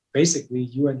basically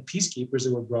UN peacekeepers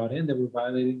that were brought in that were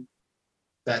violating,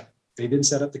 that they didn't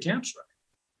set up the camps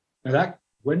right. Now,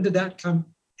 when did that come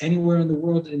anywhere in the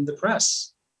world in the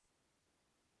press?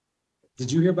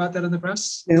 Did you hear about that in the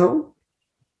press? No.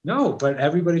 No, but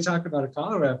everybody talked about a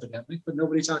cholera epidemic, but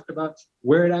nobody talked about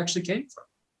where it actually came from.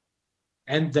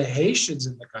 And the Haitians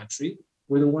in the country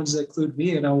were the ones that clued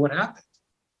me in on what happened.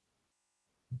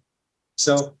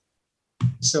 So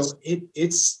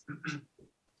it's,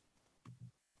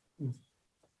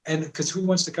 and because who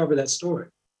wants to cover that story?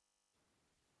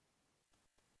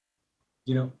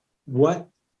 You know, what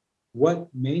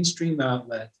mainstream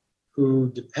outlet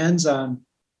who depends on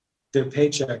their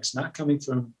paychecks not coming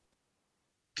from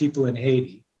people in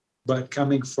Haiti, but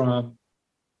coming from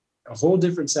a whole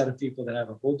different set of people that have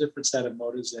a whole different set of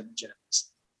motives and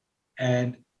agendas,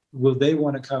 and will they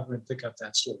want to cover and pick up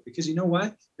that story? Because you know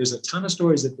what? There's a ton of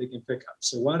stories that they can pick up.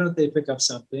 So why don't they pick up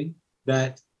something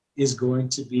that is going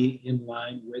to be in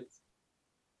line with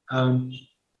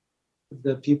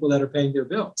the people that are paying their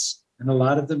bills? And a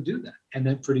lot of them do that. And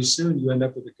then pretty soon you end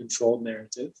up with a controlled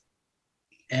narrative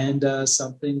and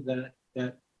something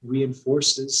that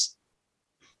reinforces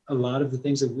a lot of the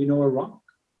things that we know are wrong.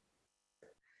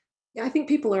 Yeah, I think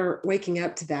people are waking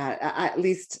up to that. At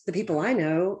least the people I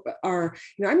know are,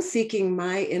 you know, I'm seeking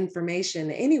my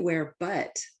information anywhere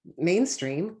but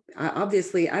mainstream.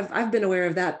 Obviously, I've been aware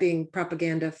of that being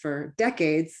propaganda for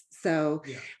decades. So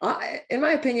yeah. In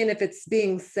my opinion, if it's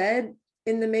being said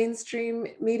in the mainstream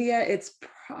media, it's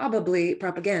probably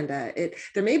propaganda.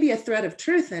 There may be a thread of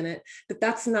truth in it, but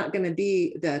that's not going to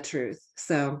be the truth.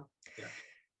 So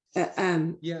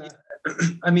yeah,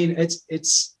 I mean,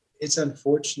 it's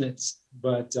unfortunate,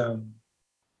 but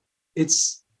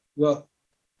well,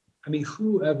 I mean,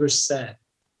 whoever said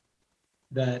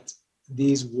that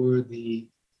these were the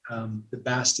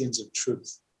bastions of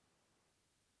truth?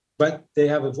 But they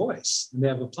have a voice and they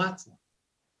have a platform.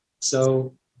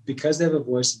 So because they have a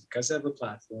voice and because they have a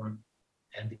platform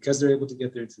and because they're able to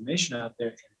get their information out there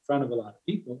in front of a lot of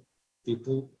people,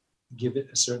 people give it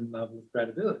a certain level of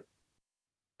credibility.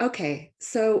 Okay,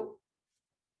 so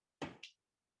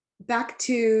back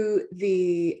to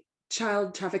the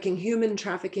child trafficking, human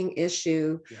trafficking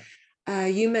issue. Yeah.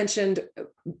 You mentioned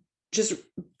just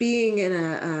being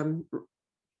in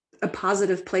a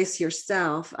positive place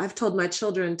yourself. I've told my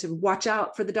children to watch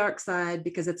out for the dark side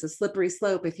because it's a slippery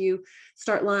slope. If you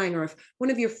start lying, or if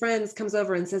one of your friends comes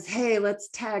over and says, hey, let's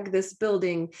tag this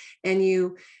building, and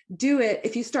you do it,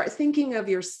 if you start thinking of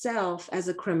yourself as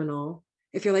a criminal,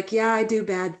 if you're like, yeah, I do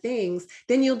bad things,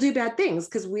 then you'll do bad things,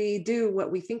 because we do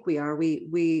what we think we are.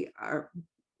 We are,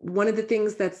 one of the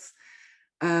things that's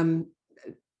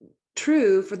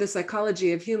true for the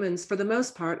psychology of humans for the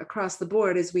most part across the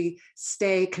board is we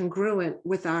stay congruent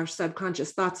with our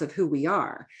subconscious thoughts of who we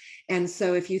are. And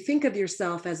so if you think of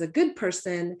yourself as a good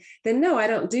person, then no, I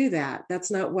don't do that.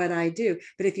 That's not what I do.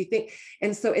 But if you think,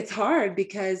 and so it's hard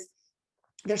because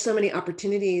there's so many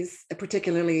opportunities,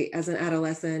 particularly as an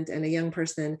adolescent and a young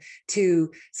person,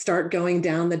 to start going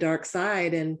down the dark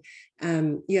side. And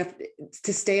you have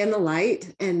to stay in the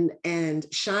light and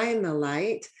shine the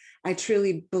light. I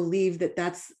truly believe that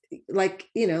that's like,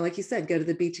 like you said, go to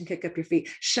the beach and kick up your feet,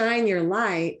 shine your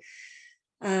light.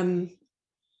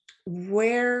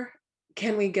 Where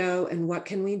can we go and what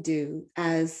can we do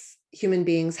as human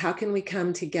beings? How can we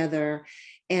come together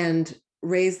and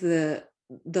raise the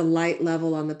light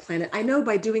level on the planet? I know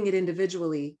by doing it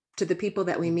individually to the people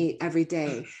that we meet every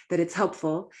day that it's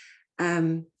helpful.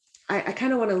 I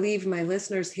kind of want to leave my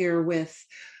listeners here with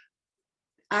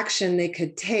action they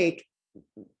could take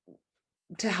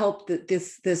to help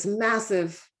this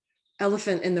massive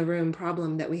elephant in the room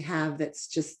problem that we have that's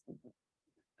just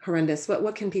horrendous.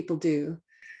 What can people do?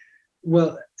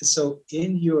 Well, so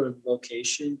in your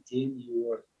location, in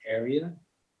your area,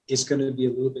 it's going to be a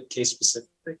little bit case specific,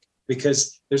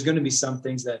 because there's going to be some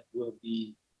things that will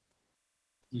be,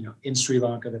 in Sri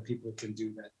Lanka that people can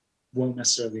do that won't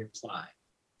necessarily apply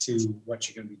to what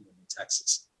you're going to be doing in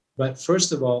Texas. But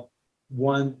first of all,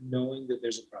 one, knowing that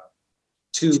there's a problem.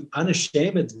 Two,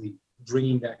 unashamedly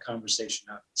bringing that conversation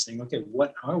up, saying, okay,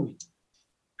 what are we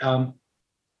doing?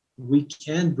 We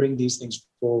can bring these things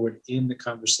forward in the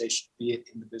conversation, be it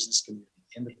in the business community,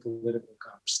 in the political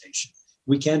conversation.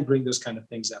 We can bring those kind of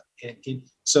things up.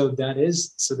 So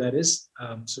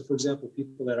for example,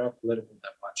 people that are political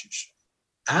that watch your show,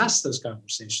 ask those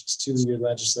conversations to your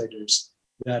legislators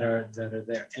that are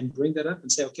there, and bring that up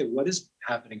and say, okay, what is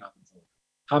happening on the border?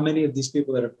 How many of these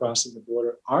people that are crossing the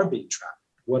border are being tracked?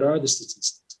 What are the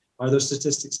statistics? Are those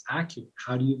statistics accurate?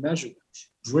 How do you measure them?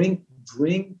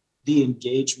 Bring the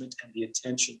engagement and the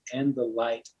attention and the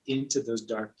light into those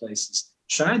dark places.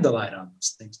 Shine the light on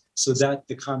those things so that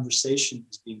the conversation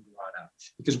is being brought out.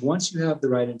 Because once you have the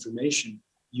right information,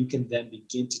 you can then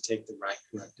begin to take the right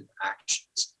corrective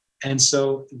actions. And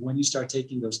so when you start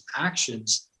taking those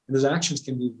actions, and those actions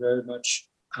can be very much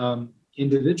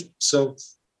individual. So,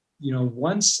 on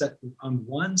one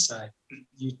side,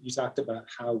 you talked about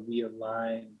how we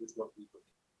align with what we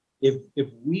believe. If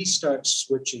we start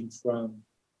switching from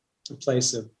a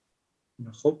place of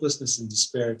hopelessness and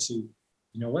despair to,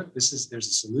 there's a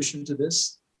solution to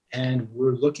this, and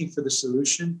we're looking for the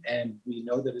solution, and we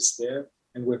know that it's there,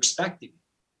 and we're expecting it,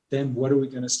 then what are we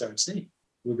going to start seeing?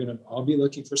 We're going to all be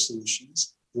looking for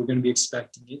solutions. We're going to be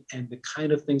expecting it, and the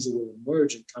kind of things that will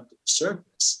emerge and come to the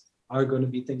surface are going to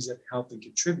be things that help and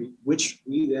contribute, which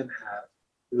we then have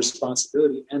the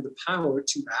responsibility and the power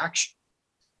to action.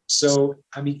 So,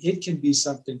 it can be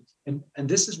something, and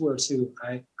this is where too,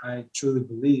 I truly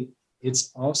believe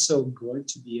it's also going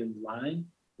to be in line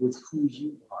with who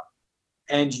you are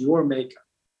and your makeup.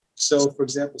 So, for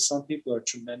example, some people are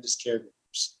tremendous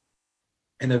caregivers,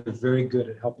 and they're very good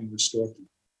at helping restore people.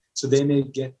 So they may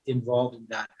get involved in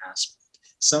that aspect.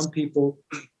 Some people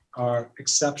are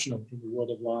exceptional in the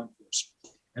world of law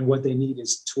enforcement, and what they need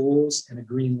is tools and a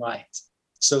green light.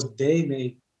 So they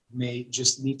may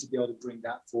just need to be able to bring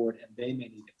that forward, and they may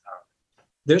need empowerment.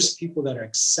 There's people that are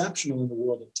exceptional in the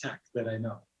world of tech that I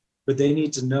know, but they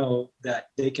need to know that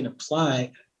they can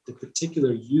apply the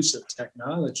particular use of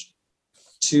technology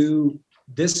to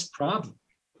this problem.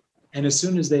 And as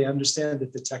soon as they understand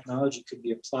that the technology could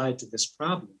be applied to this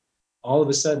problem, all of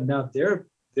a sudden now their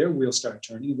wheels start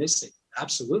turning, and they say,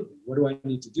 absolutely, what do I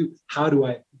need to do? How do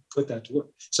I put that to work?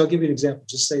 So I'll give you an example.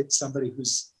 Just say it's somebody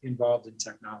who's involved in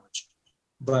technology,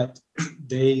 but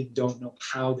they don't know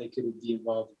how they could be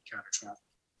involved in counter trafficking.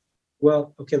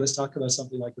 Well, okay, let's talk about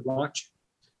something like the blockchain.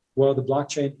 Well, the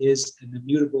blockchain is an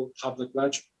immutable public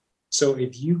ledger. So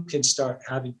if you can start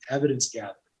having evidence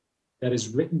gathering that is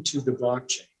written to the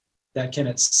blockchain that can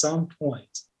at some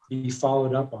point be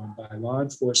followed up on by law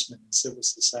enforcement and civil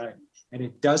society, and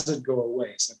it doesn't go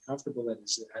away, it's uncomfortable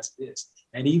as it is.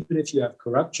 And even if you have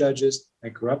corrupt judges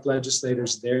and corrupt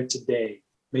legislators there today,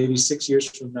 maybe 6 years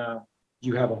from now,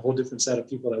 you have a whole different set of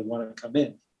people that want to come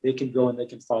in. They can go and they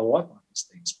can follow up on these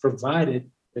things,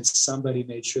 provided that somebody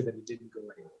made sure that it didn't go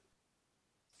anywhere.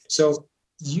 So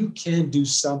you can do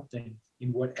something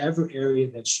in whatever area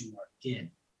that you are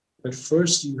in. But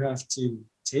first you have to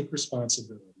take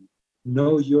responsibility,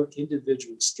 know your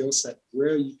individual skill set,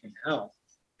 where you can help,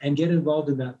 and get involved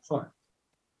in that part.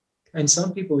 And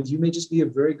some people, you may just be a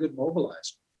very good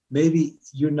mobilizer. Maybe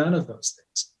you're none of those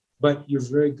things, but you're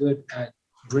very good at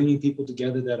bringing people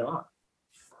together that are.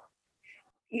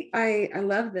 I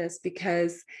love this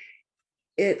because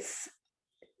it's,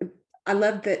 I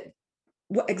love that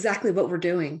exactly what we're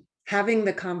doing, having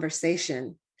the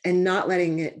conversation and not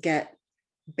letting it get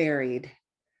buried.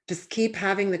 Just keep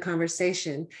having the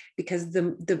conversation, because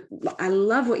the I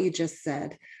love what you just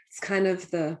said. It's kind of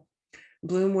the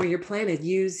bloom where you're planted.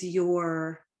 Use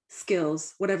your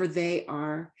skills, whatever they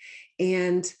are,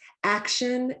 and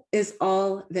action is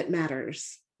all that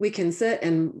matters. We can sit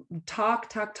and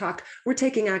talk. We're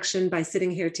taking action by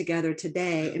sitting here together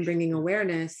today and bringing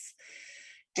awareness.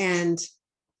 And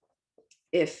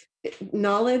if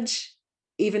knowledge,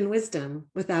 even wisdom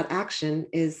without action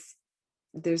is,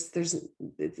 there's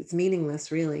it's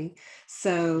meaningless, really.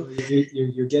 So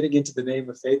You're getting into the name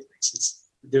of faith.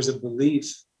 There's a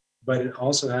belief, but it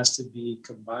also has to be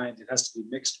combined. It has to be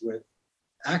mixed with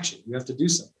action. You have to do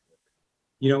something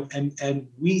with it, and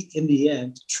we, in the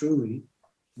end, truly,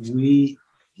 we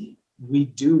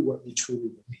do what we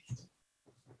truly believe.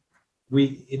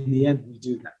 We, in the end, we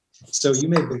do that. So you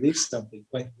may believe something,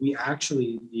 but we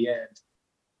actually, in the end,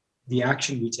 the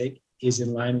action we take is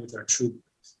in line with our true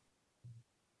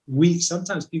beliefs.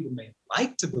 Sometimes people may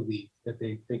like to believe that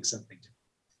they think something different,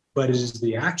 but it is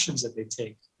the actions that they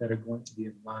take that are going to be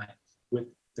in line with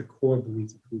the core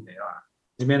belief of who they are.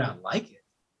 They may not like it,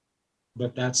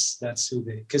 but that's who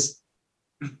they, because,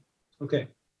 okay.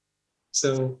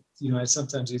 So, I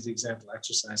sometimes use the example of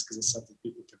exercise because it's something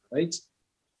people can relate to.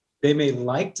 They may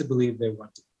like to believe they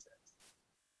want to be fit,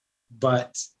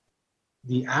 but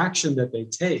the action that they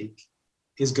take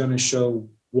is going to show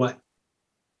what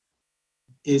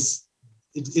is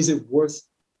it worth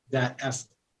that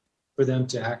effort for them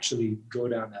to actually go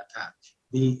down that path.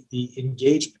 The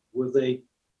engagement, will they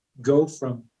go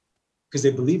from, because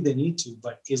they believe they need to,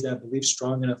 but is that belief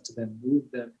strong enough to then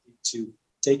move them into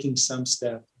taking some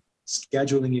step,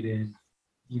 scheduling it in,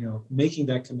 making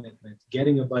that commitment,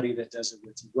 getting a buddy that does it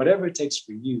with you, whatever it takes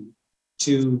for you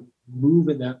to move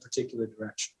in that particular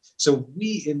direction. So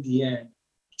we, in the end,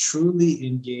 truly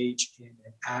engage in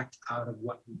and act out of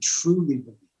what we truly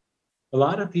believe. A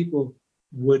lot of people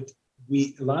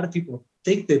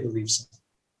think they believe something,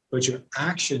 but your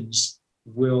actions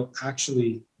will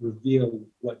actually reveal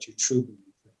what your true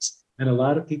belief is. And a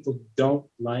lot of people don't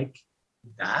like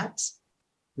that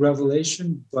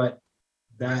revelation, but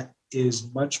that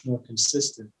is much more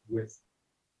consistent with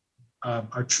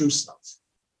our true self,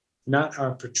 not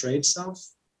our portrayed self,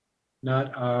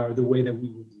 not the way that we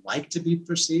would like to be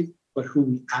perceived, but who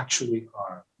we actually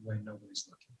are when nobody's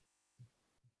looking.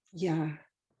 yeah.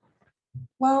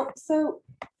 Well, so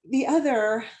the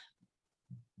other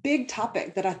big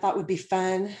topic that I thought would be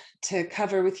fun to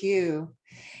cover with you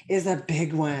is a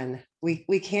big one.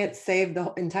 We can't save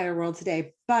the entire world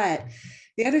today, but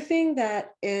the other thing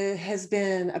that has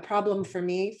been a problem for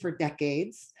me for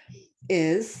decades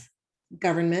is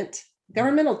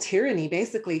governmental tyranny.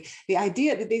 Basically, the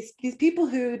idea that these people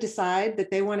who decide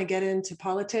that they want to get into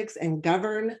politics and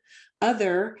govern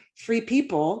other free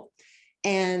people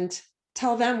and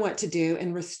tell them what to do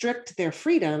and restrict their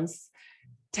freedoms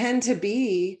tend to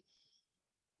be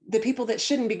the people that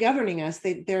shouldn't be governing us.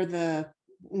 They're the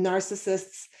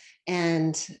narcissists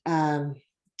and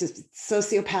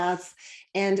sociopaths,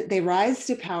 and they rise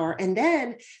to power, and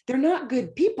then they're not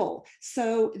good people,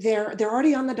 so they're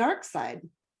already on the dark side.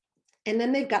 And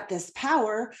then they've got this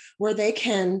power where they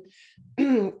can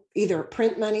either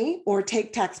print money or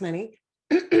take tax money,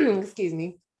 excuse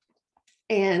me,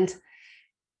 and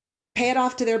pay it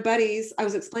off to their buddies. I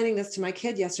was explaining this to my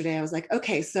kid yesterday. I was like,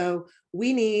 okay, so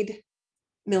we need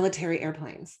military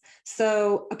airplanes.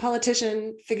 So a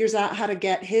politician figures out how to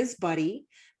get his buddy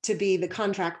to be the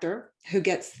contractor who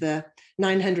gets the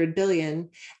 900 billion,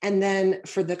 and then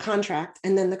for the contract,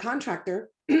 and then the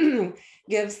contractor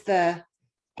gives the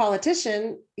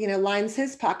politician, lines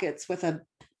his pockets with a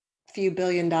few $1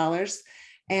 billion.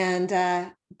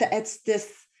 And it's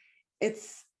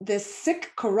this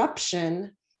sick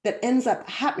corruption that ends up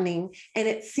happening. And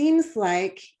it seems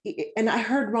like, and I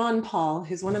heard Ron Paul,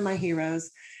 who's one of my heroes,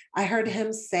 I heard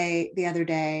him say the other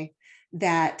day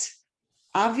that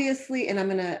obviously, and I'm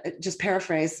going to just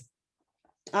paraphrase,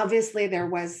 obviously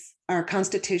our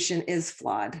Constitution is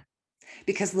flawed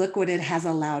because look what it has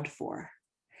allowed for.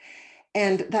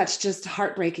 And that's just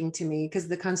heartbreaking to me, because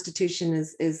the Constitution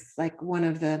is like one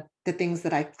of the things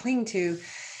that I cling to.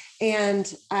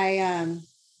 And I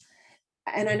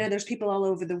know there's people all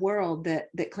over the world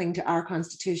that cling to our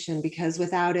Constitution, because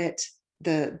without it,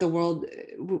 the world,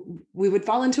 we would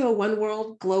fall into a one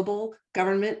world global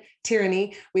government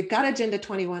tyranny. We've got Agenda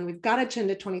 21, we've got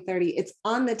Agenda 2030. It's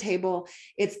on the table,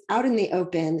 it's out in the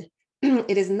open,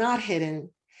 it is not hidden.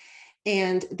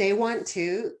 And they want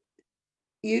to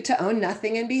you to own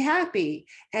nothing and be happy.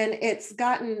 And it's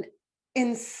gotten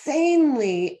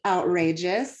insanely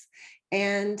outrageous.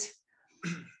 And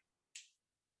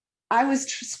I was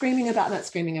not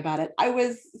screaming about it. I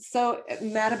was so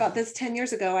mad about this 10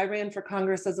 years ago. I ran for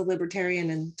Congress as a libertarian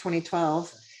in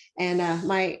 2012. And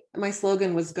my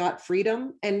slogan was "Got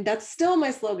Freedom." And that's still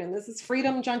my slogan. This is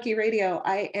Freedom Junkie Radio.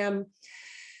 I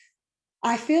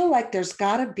feel like there's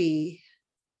gotta be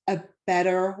a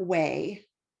better way.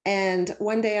 And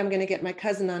one day I'm going to get my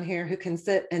cousin on here who can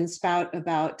sit and spout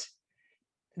about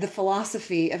the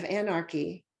philosophy of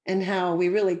anarchy and how we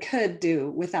really could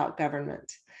do without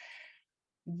government.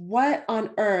 What on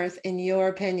earth, in your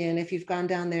opinion, if you've gone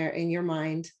down there in your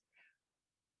mind,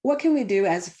 what can we do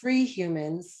as free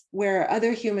humans where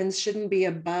other humans shouldn't be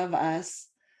above us?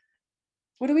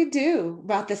 What do we do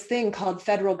about this thing called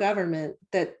federal government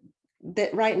that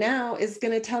right now is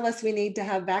going to tell us we need to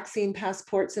have vaccine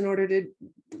passports in order to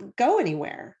go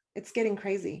anywhere? It's getting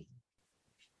crazy.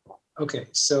 Okay,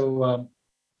 so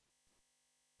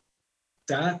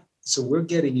we're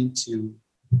getting into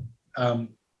an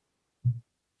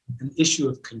issue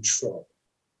of control.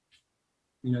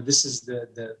 You know, this is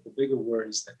the bigger word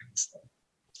is the control.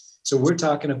 So we're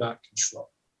talking about control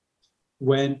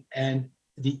and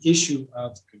the issue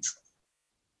of control.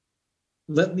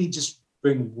 Let me just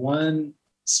bring one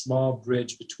small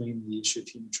bridge between the issue of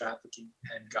human trafficking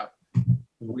and government,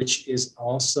 which is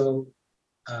also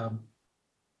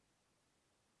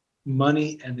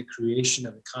money and the creation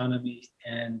of economy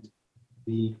and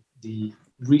the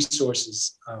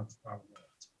resources of our world.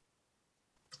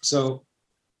 So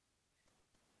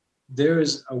there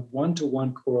is a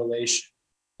one-to-one correlation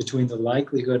between the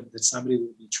likelihood that somebody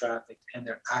will be trafficked and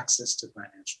their access to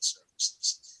financial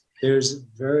services. There's a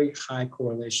very high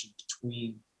correlation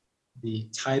between the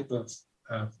type of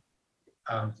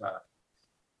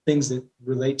things that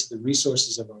relate to the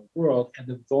resources of our world and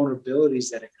the vulnerabilities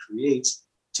that it creates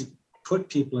to put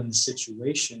people in the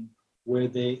situation where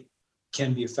they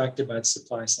can be affected by the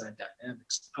supply side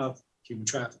dynamics of human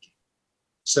trafficking.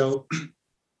 So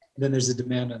then there's a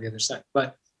demand on the other side.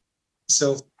 But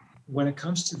so when it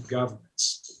comes to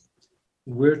governments,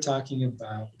 we're talking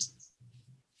about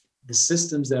the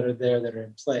systems that are there that are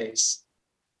in place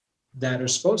that are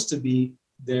supposed to be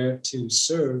there to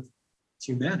serve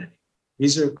humanity.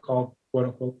 These are called quote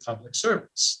unquote public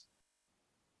servants.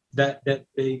 That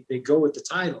they go with the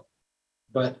title,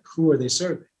 but who are they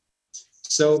serving?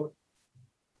 So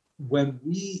when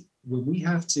we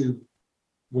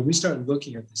start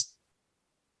looking at this,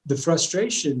 the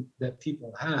frustration that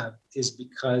people have is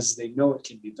because they know it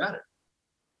can be better.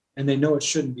 And they know it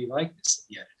shouldn't be like this,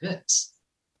 yet it is.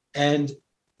 And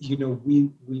you know, we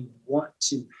want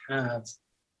to have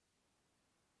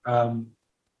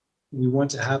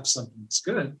something that's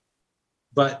good,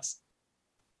 but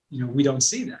you know, we don't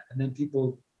see that. And then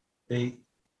people, the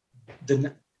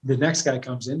next guy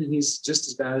comes in and he's just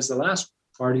as bad as the last one.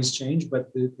 Parties change, but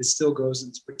it still goes in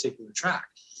this particular track.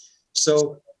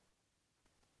 So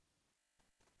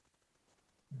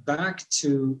back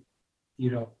to, you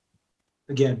know,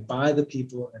 again, by the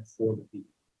people and for the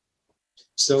people.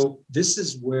 So this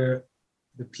is where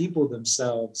the people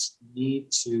themselves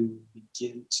need to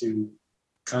begin to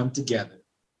come together.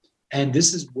 And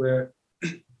this is where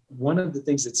one of the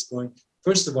things that's going,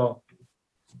 first of all,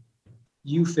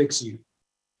 you fix you.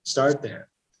 Start there.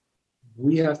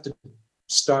 We have to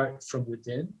start from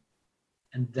within,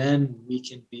 and then we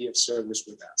can be of service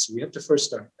with that. So we have to first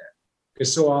start there.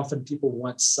 Because so often people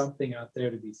want something out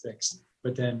there to be fixed,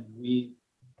 but then we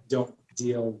don't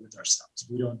deal with ourselves.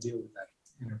 We don't deal with that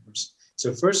inner person.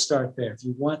 So first start there. If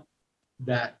you want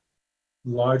that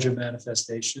larger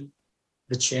manifestation,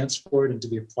 the chance for it and to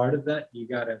be a part of that, you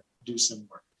got to do some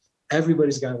work.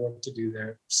 Everybody's got work to do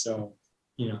there. So,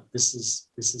 you know, this is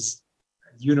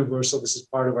universal. This is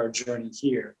part of our journey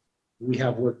here. We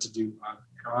have work to do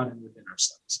on and within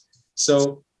ourselves.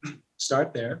 So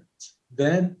start there.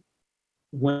 Then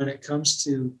when it comes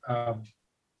to,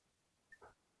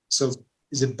 so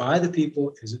is it by the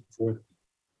people? Is it for the people?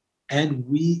 And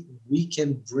we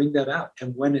can bring that out.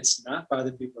 And when it's not by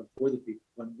the people and for the people,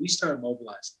 when we start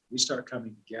mobilizing, we start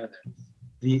coming together,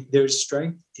 there's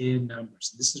strength in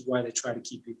numbers. This is why they try to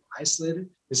keep people isolated.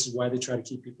 This is why they try to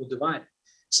keep people divided.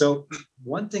 So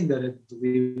one thing that I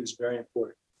believe is very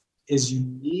important is you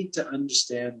need to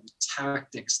understand the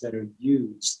tactics that are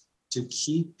used to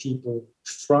keep people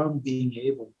from being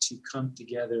able to come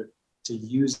together to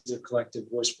use their collective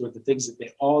voice for the things that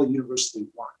they all universally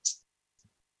want.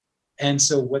 And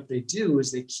so what they do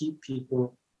is they keep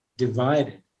people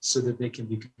divided so that they can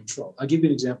be controlled. I'll give you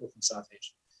an example from South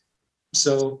Asia.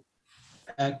 So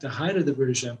at the height of the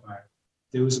British Empire,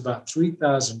 there was about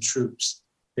 3,000 troops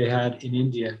they had in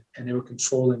India, and they were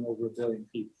controlling over 1 billion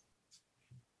people.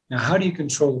 Now, how do you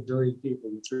control 1 billion people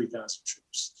with 3,000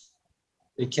 troops?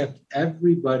 They kept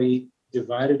everybody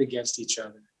divided against each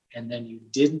other, and then you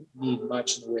didn't need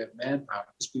much in the way of manpower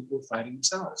because people were fighting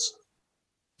themselves.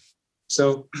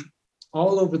 So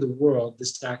all over the world,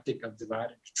 this tactic of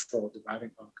divide and control, divide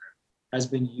and conquer, has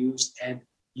been used, and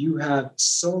you have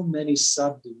so many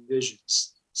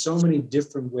subdivisions, so many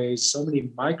different ways, so many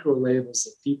micro labels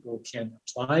that people can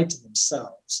apply to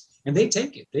themselves, and they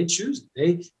take it, they choose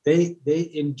it,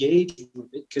 they engage with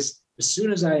it, because as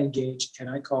soon as I engage and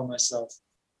I call myself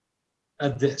a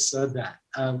this or that,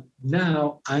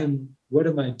 now what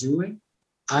am I doing?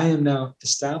 I am now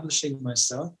establishing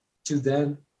myself to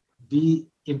then be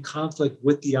in conflict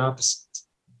with the opposite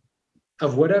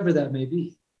of whatever that may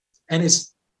be. And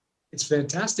it's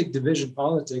fantastic division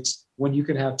politics when you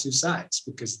can have two sides,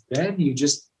 because then you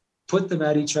just put them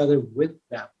at each other with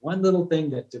that one little thing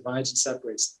that divides and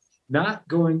separates, not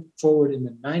going forward in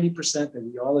the 90% that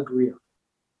we all agree on.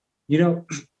 You know,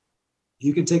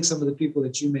 you can take some of the people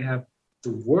that you may have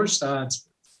the worst odds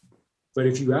with, but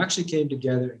if you actually came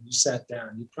together and you sat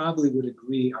down, you probably would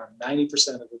agree on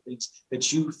 90% of the things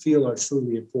that you feel are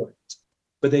truly important.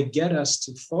 But they get us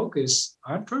to focus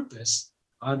on purpose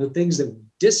on the things that we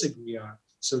disagree on,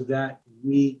 so that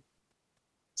we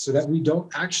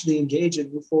don't actually engage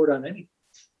and move forward on anything.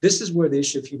 This is where the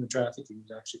issue of human trafficking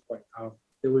was actually quite powerful.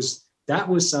 That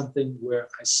was something where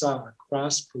I saw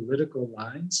across political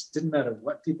lines, didn't matter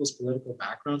what people's political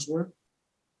backgrounds were,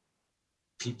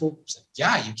 people said,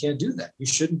 yeah, you can't do that. You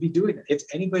shouldn't be doing that. If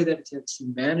anybody that has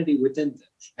humanity within them,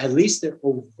 at least their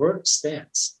overt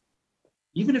stance,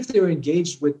 even if they were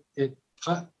engaged with it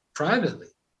privately,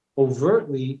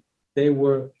 overtly, they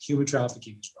were human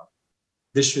trafficking as well.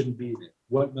 This shouldn't be there.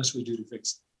 What must we do to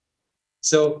fix it?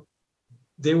 So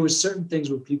there were certain things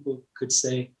where people could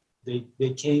say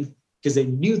they came because they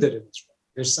knew that it was wrong.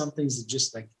 There's some things that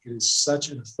just like, it is such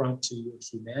an affront to your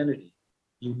humanity.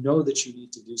 You know that you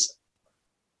need to do something.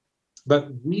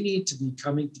 But we need to be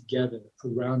coming together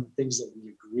around the things that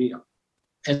we agree on.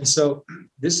 And so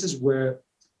this is where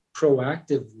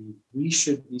proactively we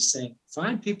should be saying,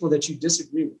 find people that you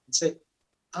disagree with and say,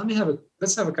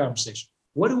 let's have a conversation.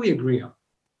 What do we agree on?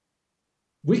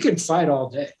 We can fight all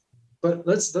day, but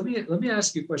let me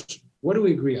ask you a question. What do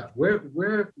we agree on? Where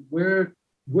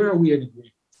are we in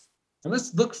agreement? And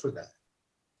let's look for that.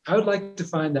 I would like to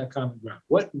find that common ground.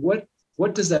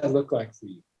 What does that look like for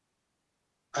you?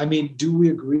 I mean, do we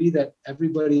agree that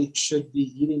everybody should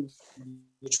be eating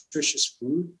nutritious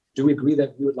food? Do we agree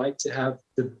that we would like to have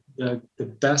the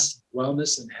best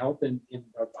wellness and health in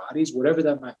our bodies, whatever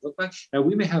that might look like? Now,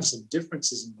 we may have some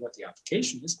differences in what the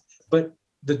application is, but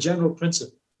the general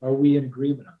principle, are we in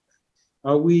agreement on that?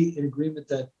 Are we in agreement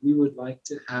that we would like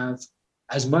to have,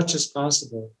 as much as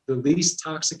possible, the least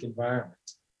toxic environment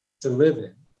to live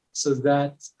in, so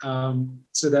that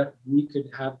we could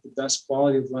have the best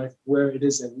quality of life where it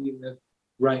is that we live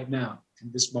right now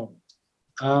in this moment?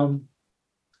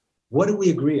 What do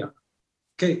we agree on?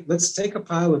 Okay, let's take a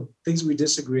pile of things we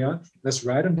disagree on. Let's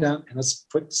write them down and let's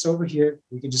put this over here.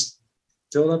 We can just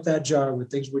fill up that jar with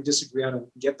things we disagree on, and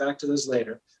we can get back to those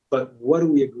later. But what do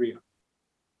we agree on?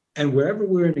 And wherever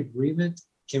we're in agreement,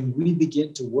 can we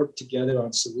begin to work together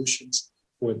on solutions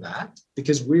for that?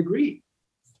 Because we agree.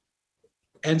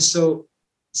 And so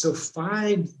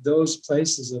find those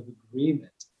places of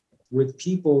agreement with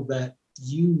people that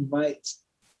you might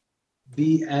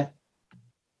be at,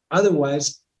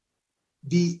 otherwise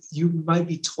you might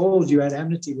be told you're at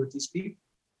enmity with these people.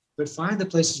 But find the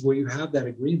places where you have that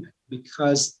agreement,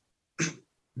 because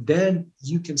then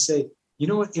you can say, you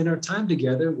know what, in our time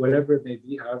together, whatever it may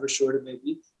be, however short it may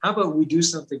be, how about we do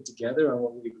something together on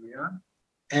what we agree on?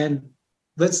 And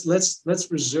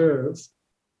let's reserve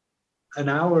an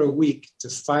hour a week to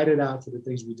fight it out for the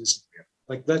things we disagree on.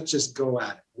 Like, let's just go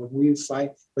at it. When we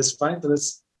fight, let's fight, but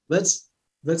let's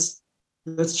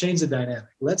change the dynamic.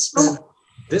 Let's spend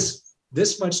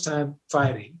this much time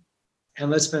fighting,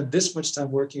 and let's spend this much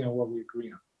time working on what we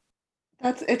agree on.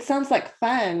 It sounds like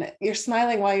fun. You're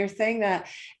smiling while you're saying that.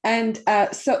 And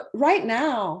so right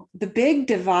now, the big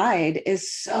divide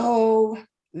is so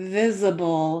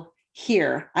visible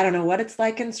here. I don't know what it's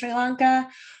like in Sri Lanka,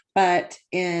 but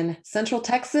in Central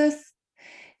Texas,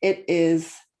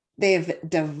 they've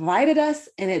divided us,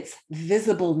 and it's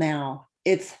visible now.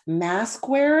 It's mask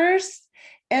wearers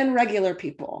and regular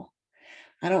people.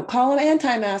 I don't call them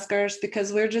anti-maskers,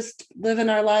 because we're just living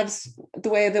our lives the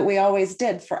way that we always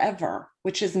did forever,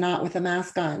 which is not with a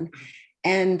mask on.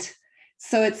 And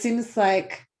so it seems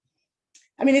like,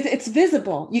 I mean, it's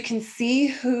visible. You can see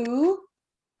who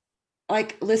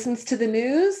like listens to the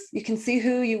news. You can see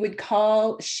who you would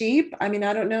call sheep. I mean,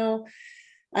 I don't know.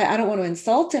 I don't want to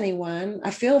insult anyone.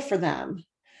 I feel for them.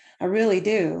 I really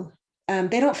do.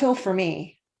 They don't feel for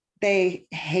me. They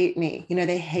hate me. You know,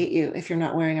 they hate you if you're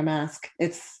not wearing a mask.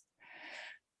 It's,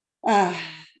 uh,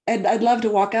 and I'd love to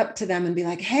walk up to them and be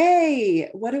like, hey,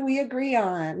 what do we agree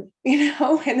on? You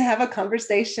know, and have a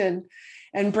conversation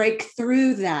and break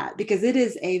through that, because it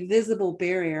is a visible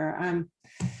barrier.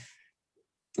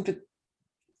 But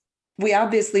we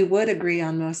obviously would agree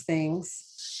on most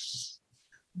things.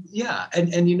 Yeah, and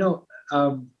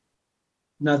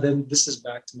now then this is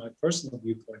back to my personal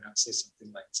viewpoint. I'd say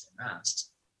something like say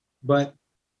masks, but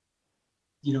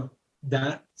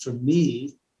that for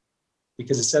me,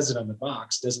 because it says it on the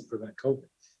box, doesn't prevent COVID.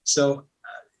 So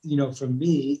for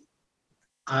me,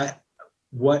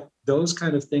 what those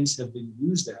kind of things have been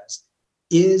used as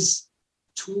is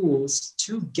tools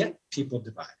to get people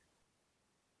divided.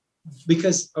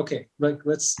 Because okay, like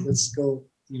let's go,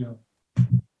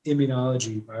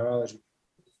 immunology, virology.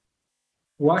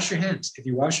 Wash your hands. If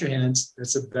you wash your hands,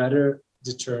 that's a better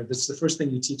deterrent. That's the first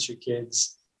thing you teach your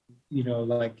kids,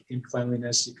 like in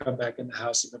cleanliness. You come back in the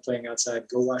house, you've been playing outside,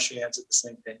 go wash your hands at the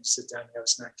same thing. You sit down, you have a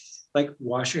snack. Like,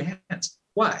 wash your hands.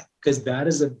 Why? Because that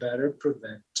is a better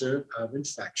preventer of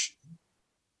infection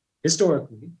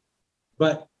historically.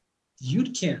 But you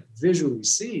can't visually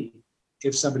see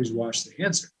if somebody's washed their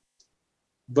hands or not.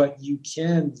 But you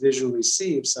can visually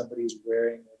see if somebody's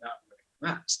wearing or not wearing a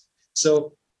mask.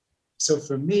 So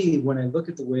for me, when I look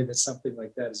at the way that something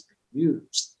like that has been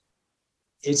used,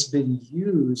 it's been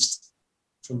used,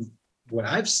 from what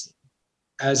I've seen,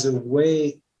 as a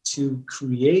way to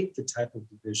create the type of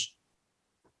division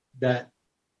that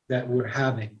we're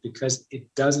having, because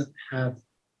it doesn't have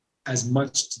as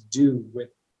much to do with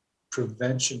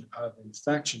prevention of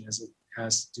infection as it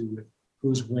has to do with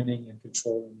who's winning and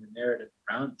controlling the narrative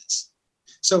around this.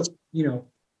 So,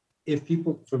 if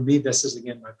people, for me, this is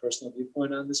again my personal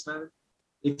viewpoint on this matter.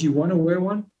 If you want to wear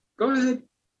one, go ahead.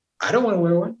 I don't want to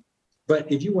wear one,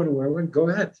 but if you want to wear one, go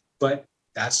ahead. But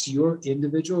that's your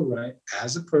individual right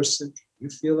as a person. You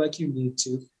feel like you need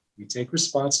to. You take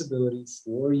responsibility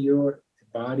for your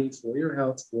body, for your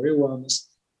health, for your wellness.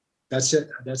 That's it.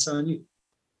 That's on you.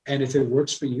 And if it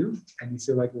works for you and you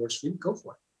feel like it works for you, go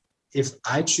for it. If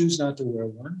I choose not to wear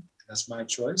one, that's my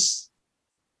choice.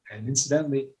 And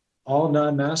incidentally, all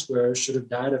non-mask wearers should have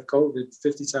died of COVID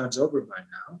 50 times over by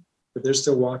now, but they're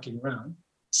still walking around.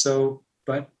 So,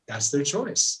 but that's their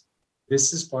choice.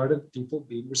 This is part of people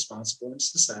being responsible in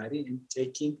society and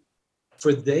taking,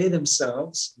 for they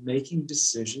themselves, making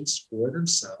decisions for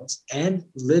themselves and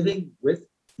living with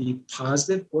the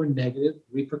positive or negative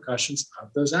repercussions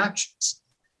of those actions.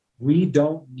 We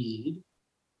don't need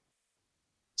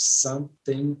some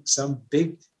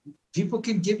big, people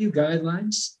can give you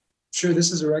guidelines. Sure,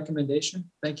 this is a recommendation.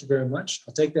 Thank you very much.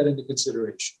 I'll take that into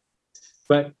consideration.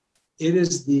 But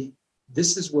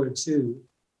this is where too,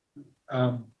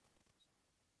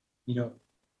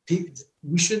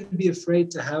 we shouldn't be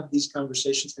afraid to have these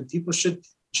conversations, and people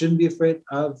shouldn't be afraid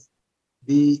of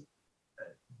the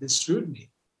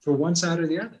scrutiny for one side or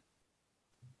the other.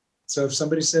 So if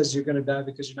somebody says you're going to die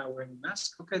because you're not wearing a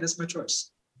mask, okay, that's my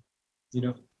choice.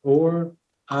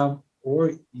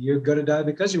 Or you're going to die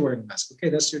because you're wearing a mask. Okay,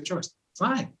 that's your choice.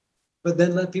 Fine. But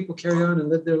then let people carry on and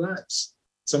live their lives.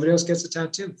 Somebody else gets a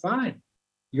tattoo. Fine.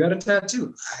 You got a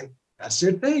tattoo. That's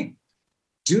your thing.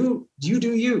 Do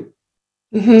you.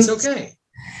 Mm-hmm. It's okay.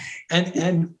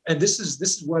 And this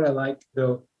is what I like,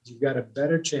 though. You've got a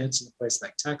better chance in a place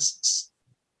like Texas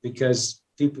because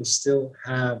people still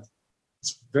have,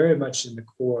 it's very much in the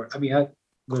core. I mean, I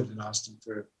lived in Austin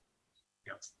for,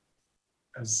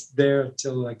 I was there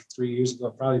until like 3 years ago.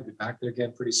 I'll probably be back there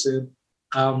again pretty soon.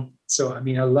 So, I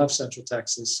mean, I love Central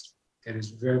Texas. It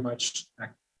is very much, my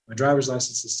driver's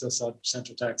license is still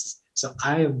Central Texas. So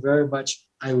I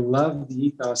love the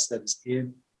ethos that is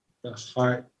in the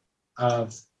heart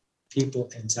of people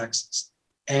in Texas.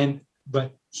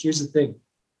 But here's the thing,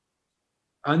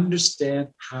 understand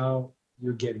how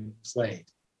you're getting played.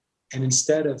 And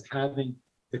instead of having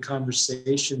the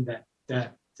conversation that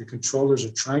the controllers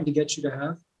are trying to get you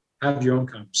to have your own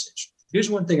conversation. Here's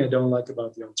one thing I don't like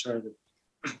about the alternative.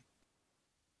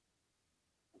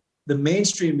 The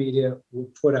mainstream media will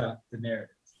put out the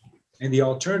narrative, and the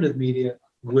alternative media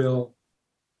will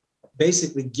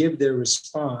basically give their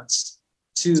response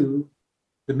to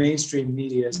the mainstream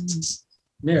media's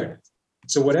narrative.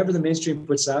 So whatever the mainstream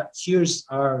puts out, here's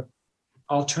our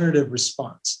alternative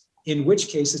response, in which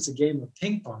case it's a game of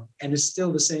ping pong and it's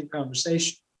still the same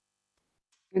conversation.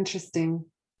 Interesting.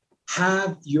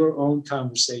 Have your own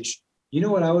conversation. You know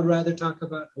what I would rather talk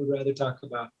about? I would rather talk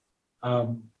about,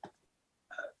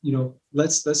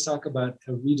 let's talk about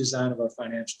a redesign of our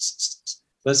financial systems.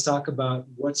 Let's talk about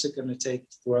what's it going to take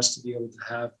for us to be able to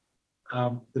have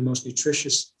the most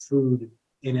nutritious food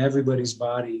in everybody's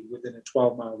body within a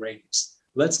 12-mile radius.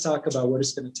 Let's talk about what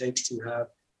it's going to take to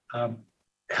have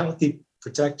healthy,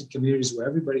 protected communities where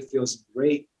everybody feels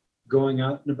great going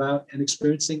out and about and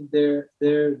experiencing their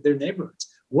neighborhoods.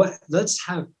 Why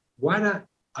not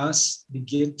us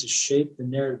begin to shape the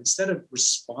narrative instead of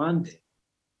responding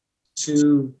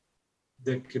to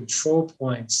the control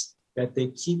points that they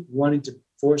keep wanting to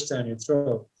force down your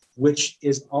throat, which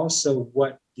is also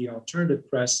what the alternative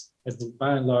press has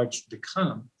by and large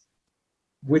become,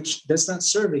 which that's not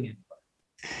serving anybody.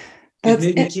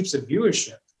 It maybe keeps a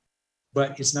viewership,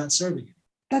 but it's not serving it.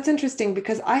 That's interesting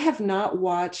because I have not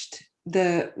watched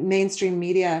the mainstream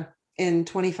media in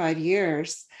 25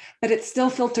 years, but it still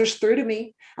filters through to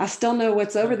me. I still know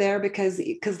what's over there because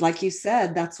like you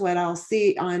said, that's what I'll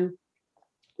see on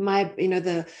my,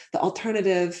 the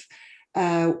alternative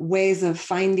ways of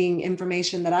finding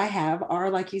information that I have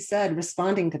are, like you said,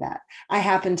 responding to that. I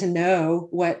happen to know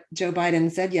what Joe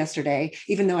Biden said yesterday,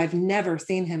 even though I've never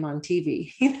seen him on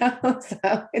TV,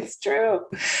 so it's true.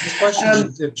 The question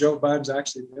is if Joe Biden's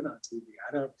actually been on TV.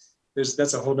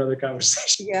 That's a whole nother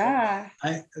conversation. Yeah.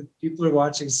 People are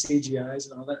watching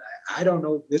CGIs and all that. I don't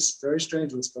know. It's very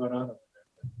strange what's going on over there.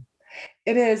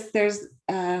 It is. There's,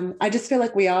 I just feel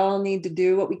like we all need to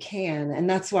do what we can. And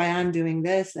that's why I'm doing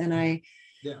this. And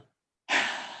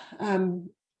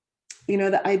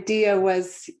the idea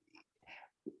was,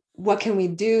 what can we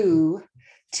do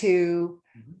to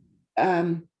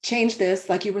change this?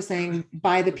 Like you were saying,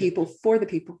 by the people, for the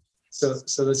people. So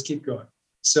let's keep going.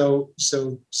 So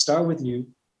start with you,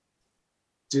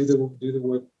 do the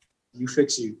work, you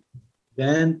fix you,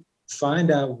 then find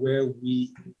out where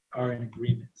we are in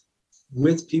agreement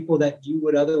with people that you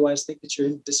would otherwise think that you're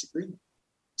in disagreement.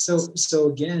 So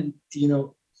again,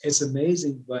 it's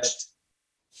amazing, but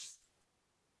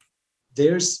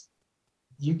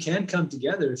you can come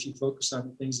together if you focus on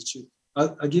the things that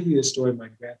I'll give you a story of my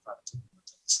grandfather.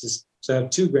 So I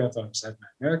have two grandfathers. I have my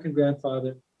American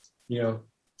grandfather,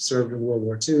 served in World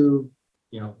War II,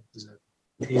 was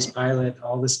an ace pilot,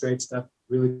 all this great stuff,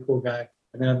 really cool guy.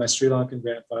 And then I have my Sri Lankan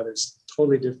grandfather's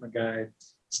totally different guy,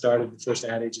 started the first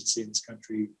ad agency in this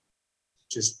country,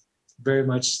 just very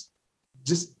much,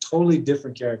 just totally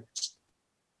different characters.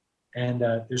 And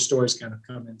their stories kind of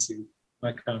come into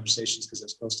my conversations because I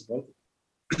was close to both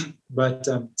of them. But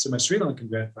so my Sri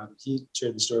Lankan grandfather, he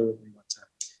shared the story with me one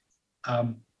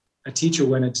time. A teacher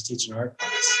went in to teach an art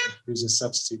class. He was a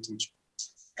substitute teacher.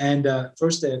 And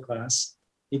first day of class,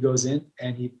 he goes in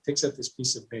and he picks up this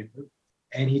piece of paper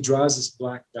and he draws this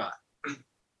black dot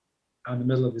on the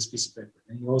middle of this piece of paper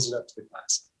and he holds it up to the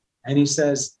class. And he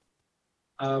says,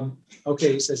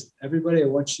 okay, he says, everybody, I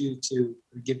want you to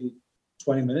give you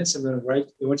 20 minutes. I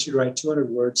want you to write 200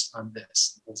 words on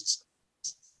this.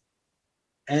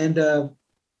 And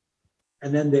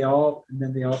then they all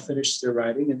finish their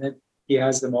writing, and then he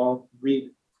has them all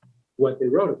read what they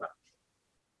wrote about.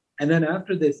 And then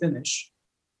after they finish,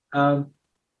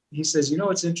 he says,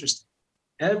 what's interesting?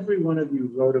 Every one of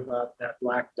you wrote about that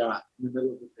black dot in the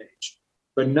middle of the page,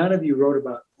 but none of you wrote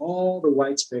about all the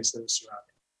white space that was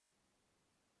surrounding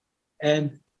it.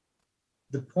 And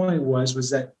the point was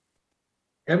that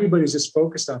everybody's just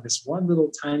focused on this one little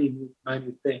tiny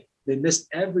thing. They missed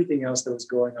everything else that was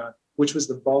going on, which was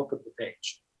the bulk of the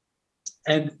page.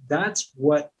 And that's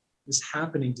what is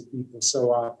happening to people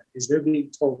so often, is they're being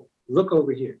told, look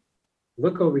over here.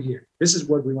 Look over here. This is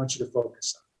what we want you to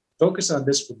focus on. Focus on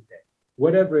this for the day,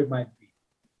 whatever it might be.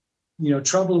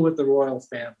 Trouble with the royal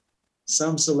family,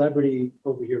 some celebrity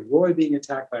over here, Roy being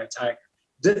attacked by a tiger,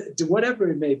 whatever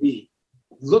it may be.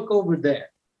 Look over there,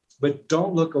 but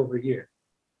don't look over here.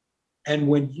 And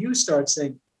when you start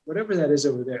saying, whatever that is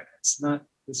over there, it's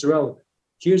irrelevant.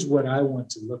 Here's what I want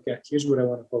to look at. Here's what I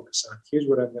want to focus on. Here's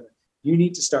what you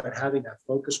need to start having that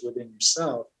focus within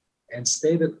yourself and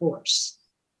stay the course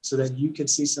so that you can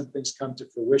see some things come to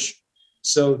fruition.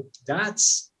 So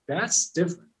that's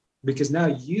different because now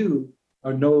you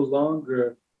are no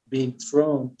longer being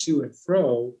thrown to and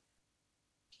fro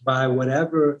by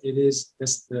whatever it is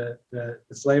that's the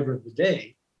flavor of the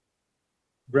day,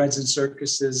 breads and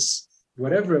circuses,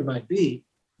 whatever it might be.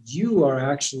 You are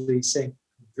actually saying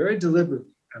very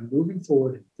deliberately, I'm moving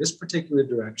forward in this particular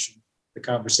direction. The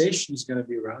conversation is going to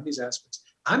be around these aspects.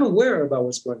 I'm aware about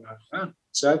what's going on around me.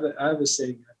 So I was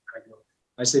saying,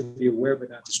 I say be aware but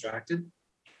not distracted.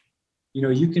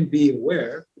 You can be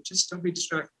aware, but just don't be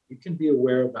distracted. You can be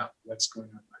aware about what's going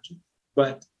on around you,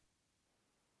 but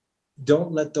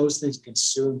don't let those things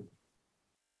consume you.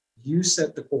 You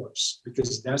set the course,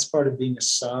 because that's part of being a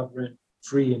sovereign,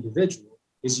 free individual,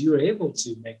 is you're able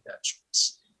to make that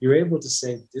choice. You're able to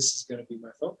say, this is going to be my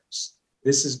focus.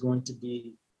 This is going to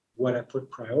be what I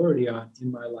put priority on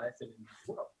in my life and in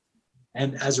my world.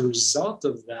 And as a result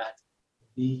of that,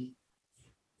 the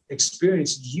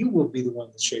experience, you will be the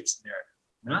one that shapes the narrative,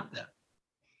 not them.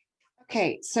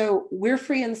 Okay, so we're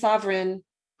free and sovereign,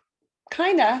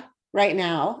 kinda right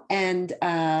now, and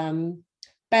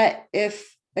but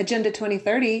if Agenda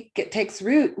 2030 takes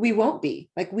root, we won't be.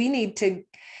 Like, we need to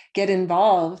get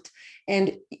involved.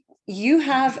 And you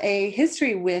have a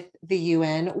history with the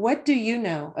UN. What do you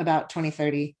know about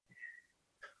 2030?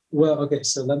 Well, okay,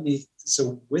 so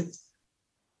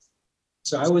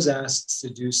I was asked to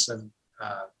do some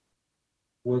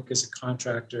work as a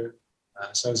contractor.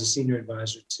 So I was a senior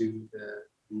advisor to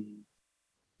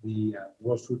the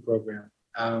World Food Program.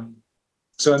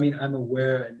 So I mean, I'm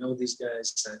aware. I know these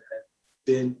guys. I've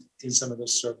been in some of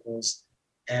those circles,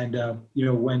 and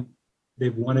when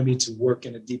they've wanted me to work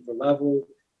in a deeper level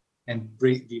and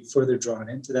be further drawn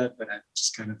into that, but I'm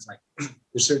just kind of like,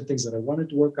 there's certain things that I wanted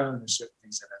to work on, and there's certain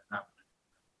things that I've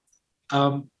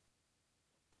not.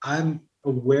 I'm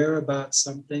aware about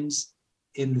some things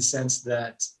in the sense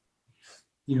that,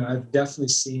 I've definitely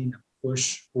seen a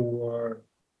push for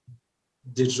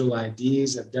digital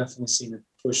IDs. I've definitely seen a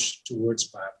push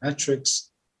towards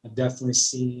biometrics. I've definitely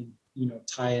seen,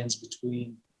 tie-ins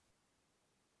between,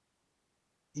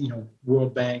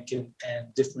 World Bank and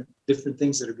different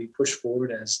things that are being pushed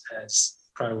forward as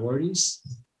priorities.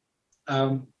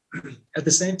 At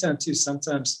the same time, too,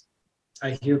 sometimes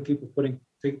I hear people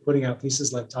putting out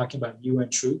pieces like talking about UN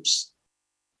troops.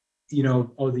 The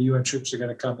UN troops are going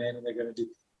to come in and they're going to do,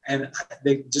 and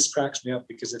they just cracks me up,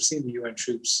 because I've seen the UN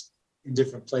troops in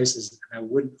different places, and I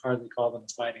wouldn't hardly call them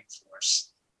a fighting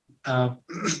force.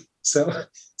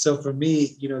 So for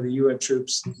me, the UN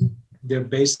troops, they're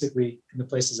basically, in the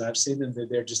places I've seen them, they're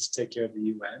there just to take care of the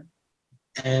UN.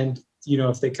 And,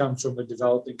 if they come from a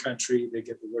developing country, they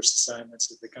get the worst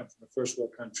assignments. If they come from a first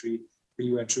world country, the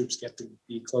UN troops get to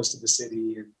be close to the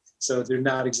city. And so they're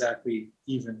not exactly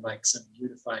even like some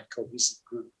unified, cohesive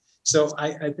group. So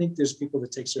I think there's people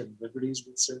that take certain liberties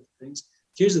with certain things.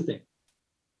 Here's the thing.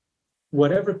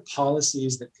 Whatever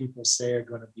policies that people say are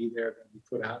going to be there, going to be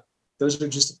put out, those are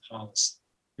just a policy.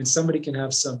 And somebody can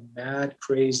have some mad,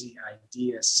 crazy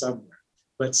idea somewhere.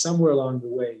 But somewhere along the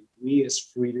way, we as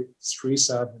free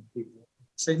sovereign people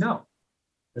say, no,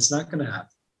 that's not going to happen.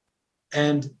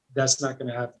 And that's not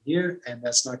going to happen here. And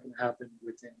that's not going to happen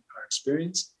within our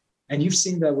experience. And you've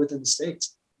seen that within the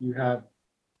States. You have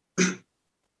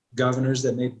governors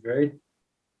that made very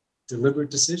deliberate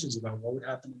decisions about what would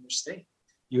happen in their state.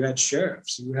 You had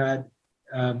sheriffs, you had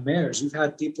mayors, you've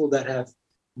had people that have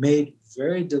made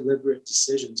very deliberate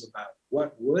decisions about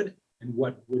what would and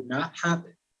what would not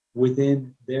happen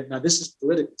within their, now this is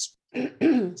politically speaking.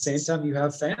 At the same time, you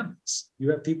have families, you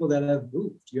have people that have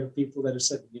moved, you have people that have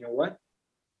said, you know what,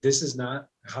 this is not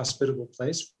a hospitable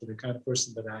place for the kind of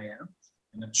person that I am,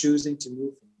 and I'm choosing to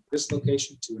move from this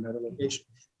location to another location.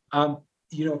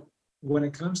 When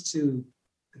it comes to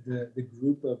the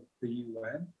group of the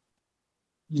UN,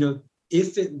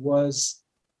 if it was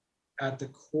at the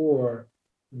core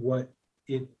what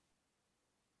it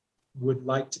would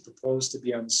like to propose to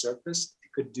be on the surface,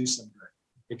 it could do some good.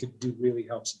 It could really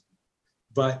help some people.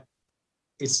 But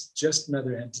it's just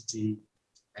another entity,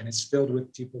 and it's filled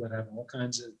with people that have all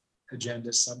kinds of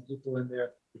agendas. Some people in there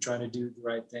are trying to do the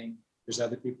right thing. There's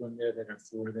other people in there that are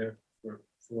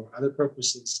for other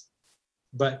purposes.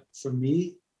 But for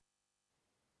me,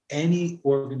 any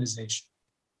organization,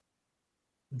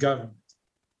 government,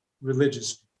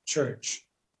 religious, church,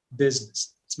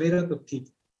 business, it's made up of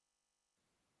people.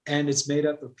 And it's made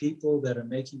up of people that are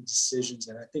making decisions.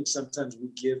 And I think sometimes we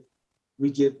give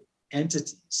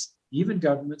entities, even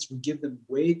governments, we give them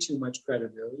way too much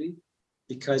credibility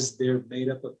because they're made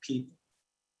up of people.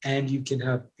 And you can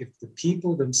have, if the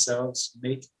people themselves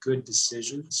make good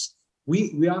decisions,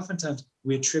 we oftentimes,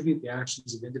 we attribute the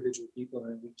actions of individual people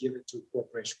and we give it to a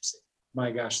corporation. We say,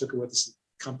 my gosh, look at what this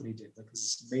company did. Look at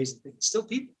this amazing thing. It's still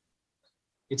people.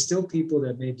 It's still people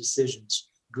that made decisions,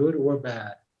 good or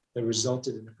bad, that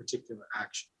resulted in a particular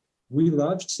action. We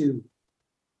love to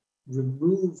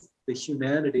remove the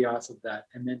humanity off of that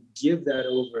and then give that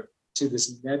over to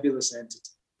this nebulous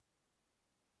entity.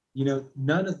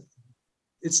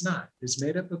 It's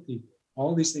made up of people.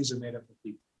 All these things are made up of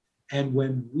people. And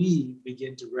when we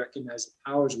begin to recognize the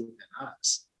powers within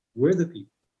us, we're the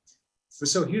people.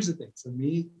 So here's the thing, for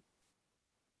me,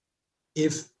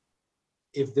 if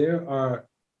there are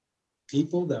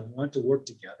people that want to work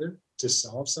together to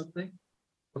solve something.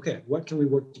 Okay, what can we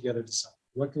work together to solve?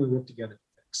 What can we work together to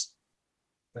fix?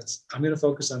 I'm going to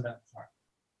focus on that part.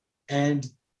 And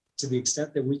to the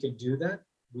extent that we can do that,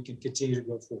 we can continue to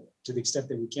go forward. To the extent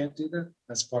that we can't do that,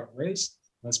 let's part ways.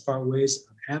 Let's part ways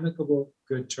on amicable,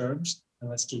 good terms, and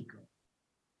let's keep going.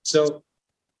 So,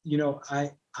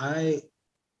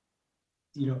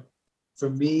 for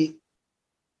me,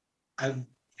 I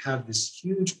have this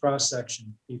huge cross section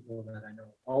of people that I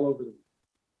know all over the world,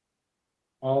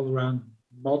 all around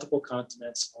multiple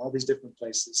continents, all these different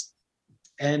places.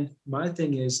 And my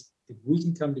thing is, if we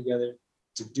can come together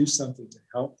to do something to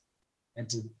help and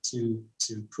to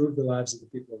improve the lives of the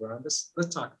people around us,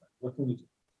 let's talk about it. What can we do?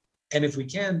 And if we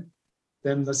can,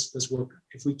 then let's work on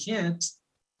it. If we can't,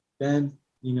 then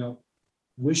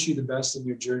wish you the best in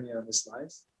your journey on this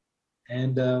life.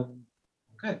 And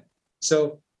okay,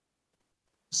 so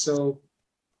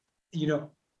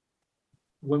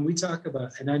when we talk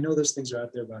about, and I know those things are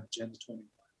out there about Agenda 21,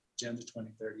 Agenda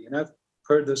 2030, and I've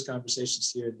heard those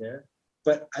conversations here and there,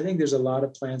 but I think there's a lot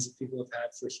of plans that people have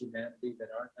had for humanity that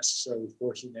aren't necessarily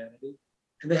for humanity,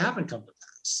 and they haven't come to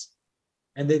pass,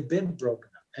 and they've been broken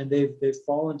up, and they've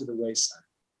fallen to the wayside.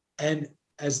 And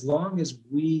as long as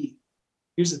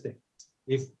here's the thing,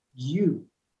 if you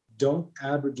don't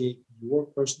abrogate your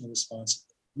personal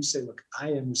responsibility, you say, look, I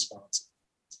am responsible.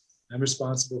 I'm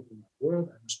responsible for my world.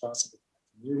 I'm responsible for my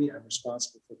community. I'm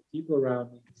responsible for the people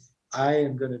around me. I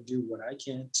am going to do what I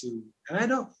can to, and I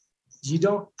don't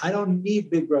need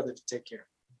Big Brother to take care of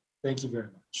me. Thank you very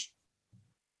much.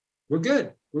 We're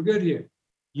good. We're good here.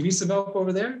 You need some help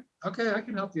over there? Okay, I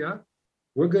can help you out.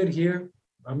 We're good here.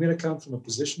 I'm going to come from a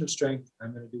position of strength.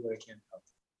 I'm going to do what I can to help.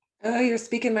 Oh, you're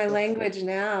speaking my language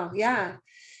now. Yeah.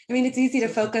 I mean, it's easy to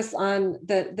focus on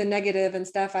the negative and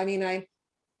stuff. I mean,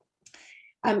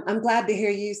 I'm glad to hear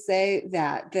you say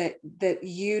that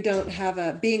you don't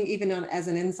have being even on as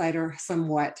an insider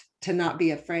somewhat, to not be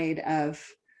afraid of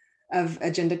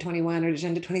Agenda 21 or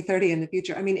Agenda 2030 in the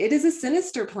future. I mean, it is a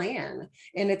sinister plan,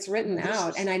 and it's written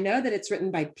out. And I know that it's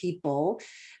written by people,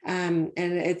 and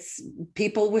it's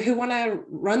people who want to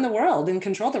run the world and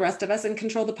control the rest of us and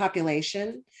control the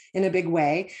population in a big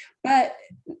way, but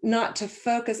not to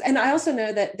focus. And I also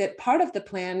know that part of the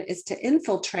plan is to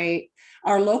infiltrate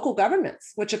our local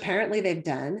governments, which apparently they've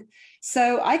done.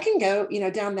 So I can go,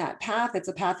 down that path. It's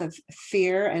a path of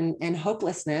fear and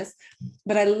hopelessness.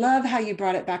 But I love how you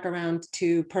brought it back around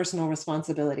to personal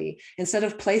responsibility. Instead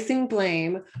of placing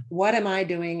blame, what am I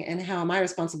doing and how am I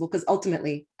responsible? Because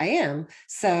ultimately I am.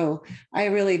 So I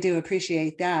really do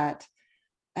appreciate that.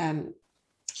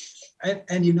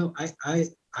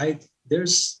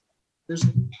 There's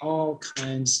all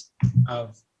kinds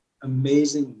of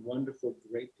amazing, wonderful,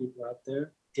 great people out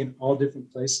there in all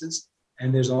different places.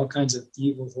 And there's all kinds of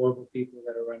evil, horrible people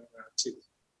that are running around too.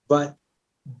 But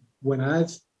when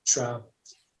I've traveled,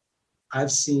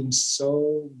 I've seen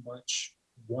so much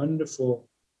wonderful,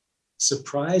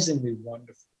 surprisingly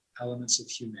wonderful elements of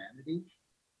humanity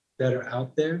that are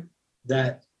out there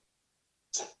that,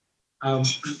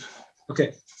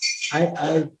 okay.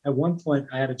 I at one point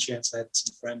I had a chance, I had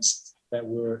some friends that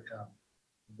were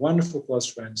wonderful close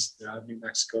friends. They're out in New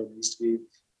Mexico. They used to be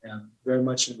very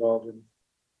much involved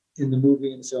in the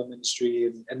movie and film industry,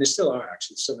 and they still are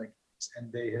actually so many.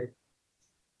 And they had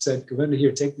said, Govinda,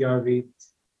 here, take the RV.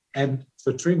 And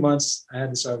for 3 months, I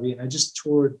had this RV, and I just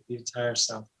toured the entire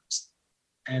Southwest.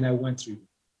 And I went through,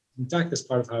 in fact, that's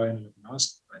part of how I ended up in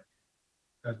Austin,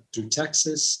 but through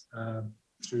Texas,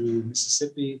 through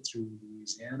Mississippi, through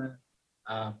Louisiana,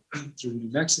 through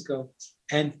New Mexico.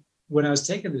 And when I was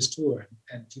taking this tour,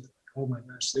 and people were like, oh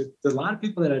my gosh, there's a lot of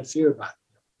people that I'd fear about,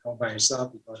 going by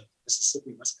yourself, you go to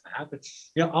Mississippi, what's going to happen?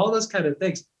 All those kind of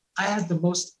things. I had the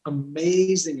most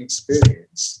amazing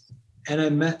experience, and I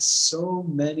met so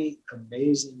many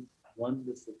amazing,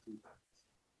 wonderful people.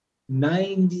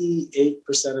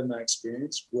 98% of my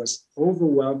experience was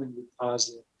overwhelmingly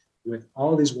positive, with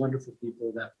all these wonderful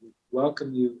people that would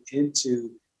welcome you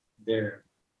into their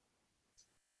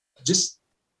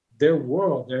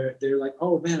world. They're like,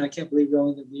 oh man, I can't believe you're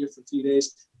only going to be here for a few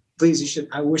days. Please,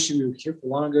 I wish you were here for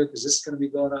longer, because this is going to be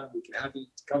going on. We can have you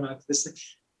come out to this thing.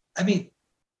 I mean,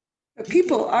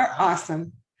 people are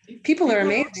awesome. People are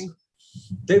amazing.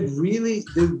 They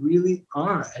really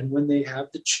are. And when they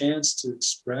have the chance to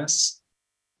express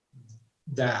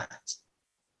that,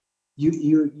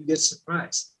 you get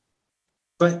surprised.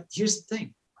 But here's the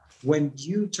thing. When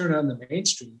you turn on the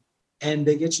mainstream and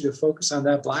they get you to focus on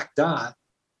that black dot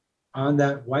on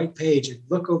that white page and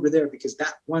look over there, because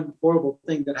that one horrible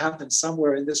thing that happened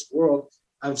somewhere in this world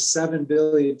of 7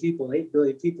 billion people, 8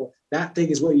 billion people, that thing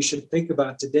is what you should think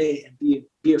about today and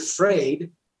be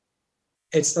afraid.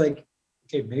 It's like,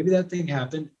 okay, maybe that thing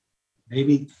happened.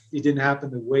 Maybe it didn't happen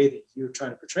the way that you were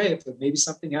trying to portray it, but maybe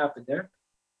something happened there.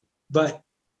 But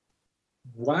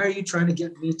why are you trying to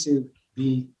get me to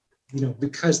be,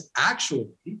 because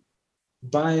actually,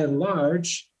 by and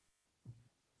large,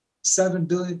 7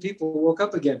 billion people woke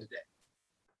up again today.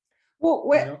 Well,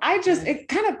 it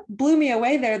kind of blew me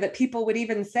away there that people would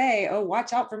even say, "Oh,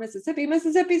 watch out for Mississippi.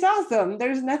 Mississippi's awesome.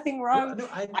 There's nothing wrong."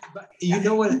 But you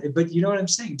know what I'm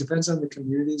saying? Depends on the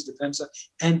communities, depends on,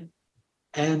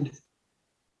 and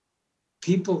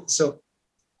people. So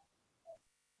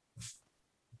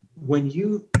when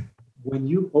you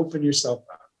open yourself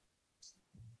up,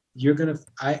 you're gonna.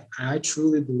 I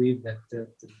truly believe that the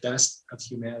best of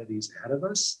humanity is ahead of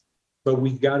us, but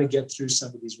we've got to get through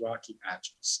some of these rocky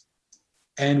patches.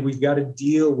 And we've got to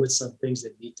deal with some things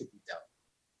that need to be dealt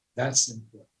with. That's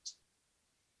important.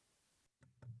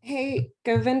 Hey,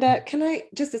 Govinda, can I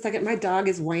just a second? My dog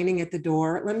is whining at the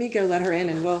door. Let me go let her in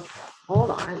and we'll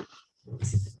hold on. I'm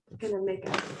gonna make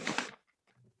a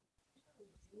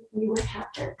what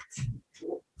happened.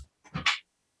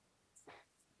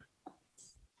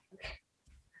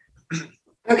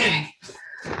 Okay.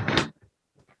 All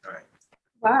right.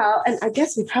 Wow. And I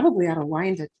guess we probably ought to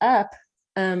wind it up.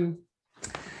 I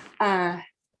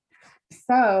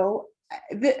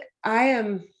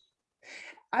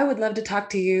would love to talk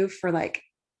to you for like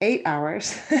 8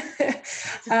 hours.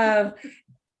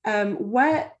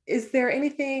 What is there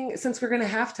anything, since we're going to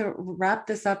have to wrap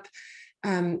this up?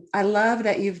 I love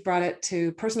that you've brought it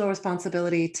to personal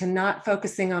responsibility, to not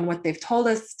focusing on what they've told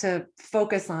us to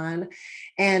focus on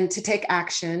and to take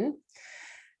action.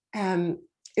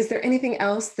 Is there anything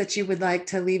else that you would like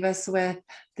to leave us with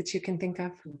that you can think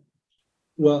of?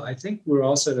 Well, I think we're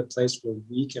also at a place where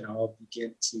we can all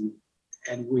begin to,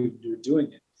 and we're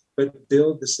doing it, but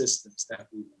build the systems that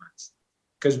we want.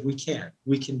 Because we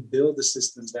can build the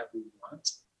systems that we want.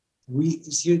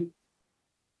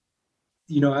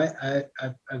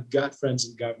 I've got friends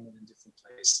in government in different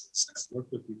places, and I've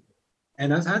worked with people,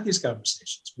 and I've had these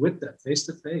conversations with them face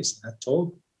to face. And I've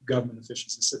told government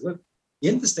officials, I said, look,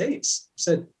 in the States, I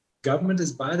said, government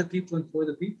is by the people and for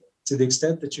the people. To the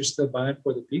extent that you're still buying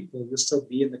for the people, you'll still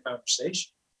be in the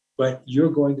conversation, but you're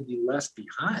going to be left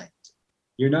behind.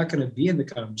 You're not going to be in the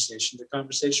conversation.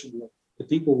 The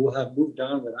people will have moved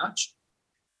on without you.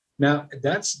 Now,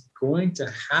 that's going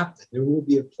to happen. There will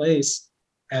be a place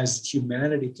as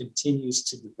humanity continues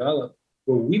to develop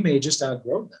where we may just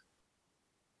outgrow them.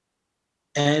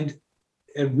 And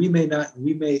we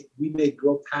may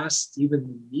grow past even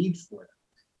the need for them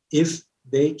if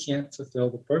they can't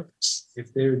fulfill the purpose,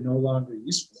 if they're no longer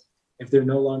useful, if they're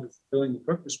no longer fulfilling the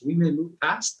purpose, we may move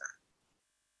past that.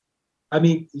 I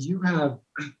mean, you have,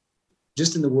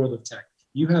 just in the world of tech,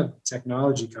 you have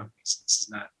technology companies, this is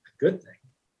not a good thing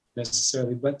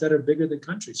necessarily, but that are bigger than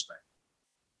countries, right?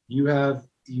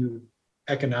 You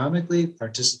economically,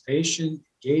 participation,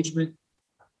 engagement,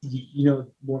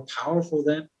 more powerful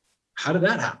than, how did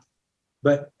that happen?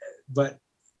 But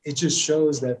it just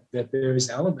shows that there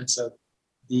is elements of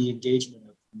the engagement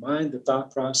of the mind, the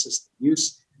thought process, the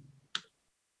use.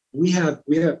 We have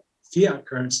fiat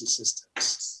currency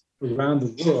systems around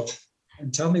the world,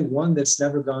 and tell me one that's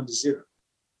never gone to zero.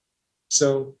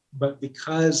 So, but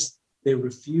because they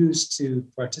refuse to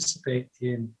participate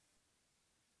in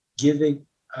giving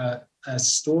a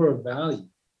store of value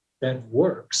that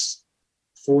works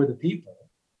for the people,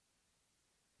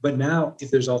 but now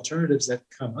if there's alternatives that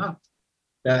come up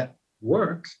that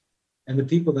work, and the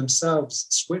people themselves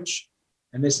switch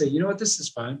and they say, you know what, this is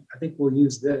fine. I think we'll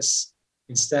use this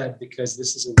instead because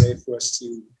this is a way for us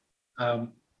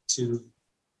to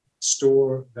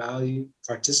store value,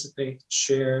 participate,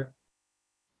 share.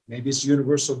 Maybe it's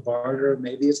universal barter.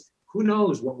 Maybe it's, who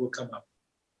knows what will come up.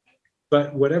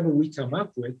 But whatever we come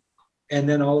up with, and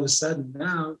then all of a sudden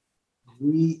now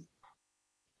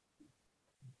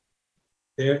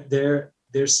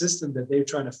their system that they're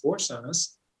trying to force on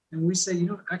us, and we say,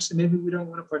 actually, maybe we don't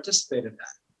want to participate in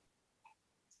that.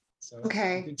 So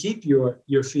okay, you can keep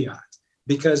your fiat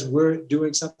because we're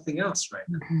doing something else right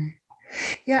now. Okay.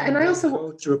 Yeah, and I also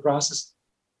go through a process.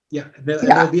 Yeah,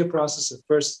 there'll be a process of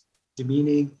first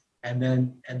demeaning, and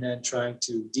then trying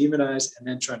to demonize, and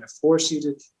then trying to force you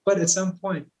to. But at some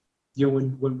point,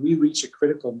 when we reach a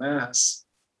critical mass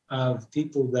of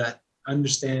people that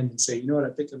understand and say, you know what, I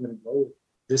think I'm going to go with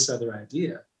this other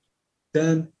idea,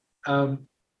 then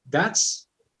that's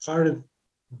part of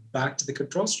back to the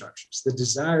control structures. The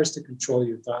desire is to control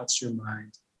your thoughts, your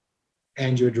mind,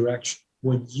 and your direction.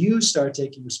 When you start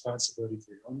taking responsibility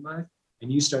for your own life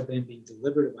and you start then being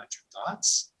deliberate about your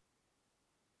thoughts,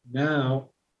 now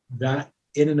that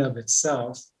in and of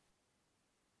itself,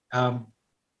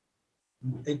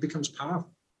 it becomes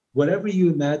powerful. Whatever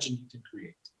you imagine, you can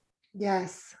create.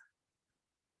 Yes.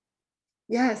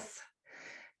 Yes.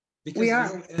 Because We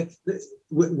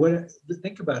are.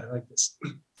 Think about it like this.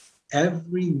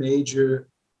 Every major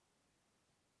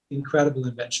incredible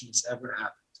invention that's ever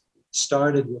happened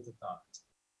started with a thought.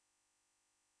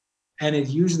 And it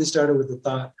usually started with the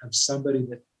thought of somebody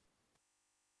that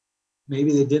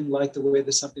maybe they didn't like the way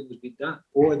that something would be done,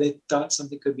 or they thought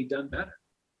something could be done better.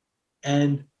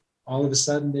 And all of a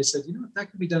sudden they said, you know what,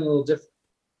 that could be done a little different.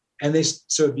 And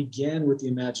so it began with the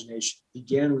imagination,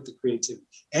 began with the creativity.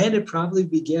 And it probably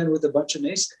began with a bunch of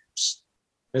naysayers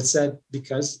that said,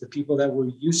 because the people that were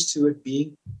used to it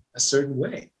being a certain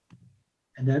way.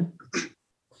 And then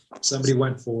somebody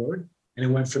went forward, and it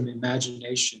went from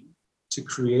imagination to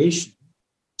creation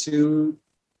to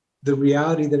the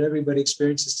reality that everybody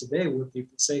experiences today, where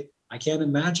people say, I can't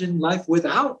imagine life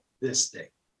without this thing.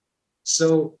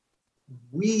 So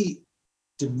we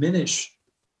diminish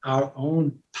our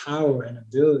own power and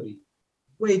ability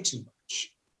way too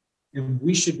much. And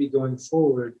we should be going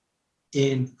forward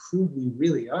in who we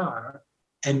really are,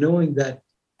 and knowing that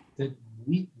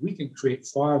we can create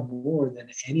far more than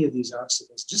any of these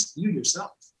obstacles, just you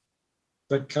yourself,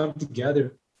 but come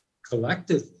together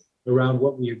collectively around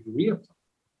what we agree upon.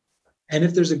 And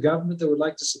if there's a government that would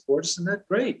like to support us in that,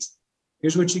 great.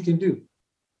 Here's what you can do.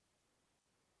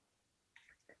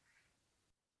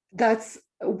 That's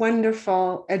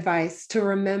wonderful advice, to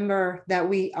remember that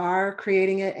we are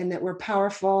creating it, and that we're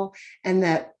powerful, and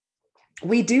that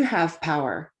we do have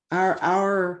power.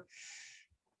 Our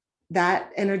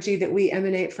that energy that we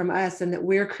emanate from us, and that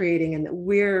we're creating, and that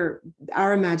we're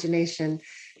our imagination.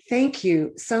 Thank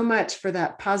you so much for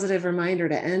that positive reminder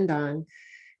to end on,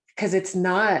 because it's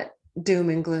not doom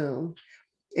and gloom.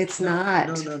 It's not.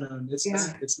 No.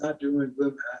 It's not doom and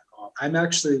gloom at all. I'm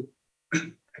actually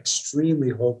extremely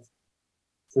hopeful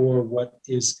for what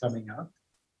is coming up.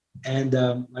 And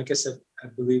like I said, I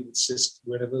believe it's just,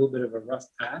 we're in a little bit of a rough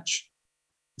patch.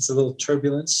 It's a little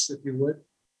turbulence, if you would,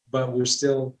 but we're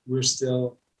still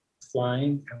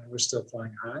flying, and we're still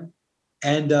flying high.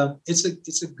 And it's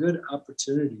a good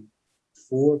opportunity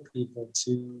for people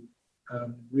to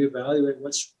reevaluate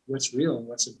what's real and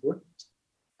what's important.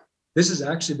 This has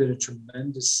actually been a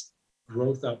tremendous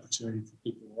growth opportunity for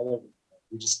people all over the world.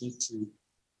 We just need to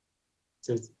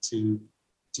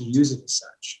use it as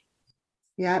such.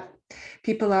 Yeah,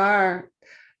 people are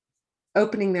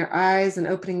opening their eyes and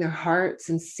opening their hearts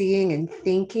and seeing and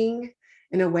thinking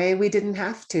in a way we didn't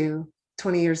have to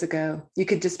 20 years ago. You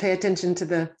could just pay attention to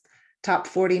the top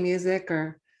 40 music,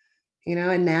 or,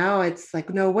 and now it's like,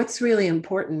 no, what's really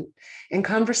important? And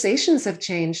conversations have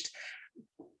changed.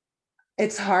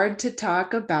 It's hard to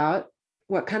talk about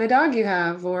what kind of dog you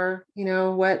have, or,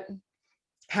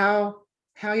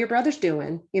 how your brother's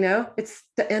doing, it's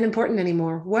unimportant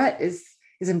anymore. What is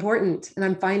important? And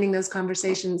I'm finding those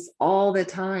conversations all the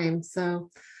time.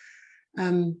 So,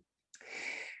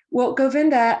 well,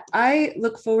 Govinda, I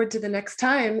look forward to the next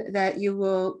time that you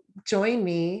will join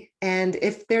me. And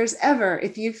if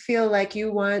you feel like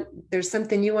there's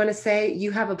something you want to say,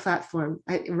 you have a platform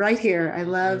right here. I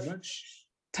love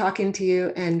talking to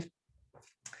you. And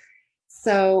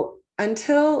so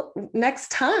until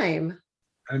next time.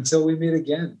 Until we meet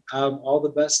again, all the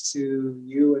best to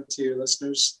you and to your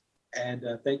listeners. And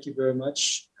thank you very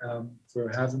much for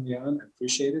having me on. I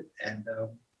appreciate it. And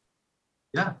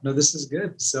this is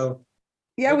good. So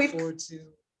yeah, we've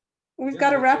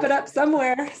got to wrap it up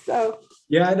somewhere. So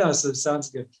yeah, I know. So it sounds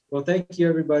good. Well, thank you,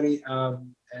 everybody.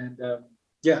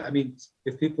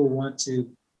 If people want to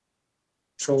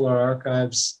troll our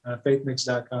archives,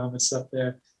 faithmix.com, it's up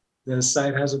there. The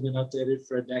site hasn't been updated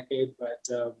for a decade, but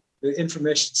the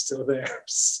information's still there.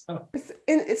 So.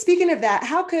 And speaking of that,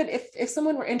 how could, if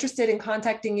someone were interested in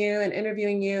contacting you and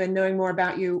interviewing you and knowing more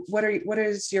about you, what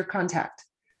is your contact?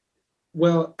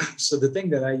 Well, so the thing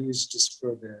that I use just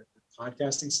for the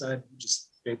podcasting side, just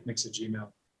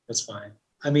faithmix@gmail. That's fine.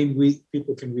 I mean,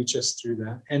 people can reach us through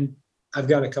that. And I've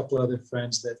got a couple other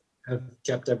friends that have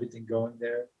kept everything going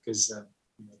there, because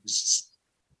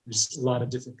there's a lot of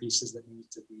different pieces that need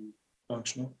to be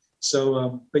functional.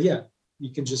 So, but yeah,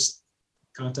 you can just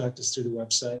contact us through the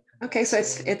website. Okay, so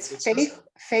it's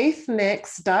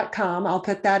faithmix.com. I'll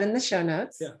put that in the show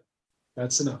notes. Yeah,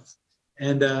 that's enough.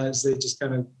 And as they just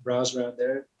kind of browse around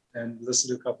there and listen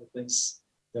to a couple of things,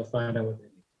 they'll find out what they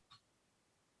need.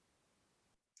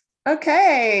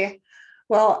 Okay.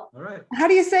 Well, all right. How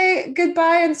do you say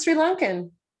goodbye in Sri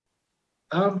Lankan?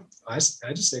 I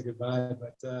just say goodbye,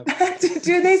 but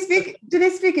Do they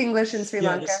speak English in Sri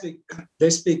yeah, Lanka? they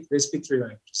speak three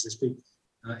languages. They speak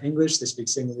English, they speak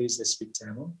Sinhalese, they speak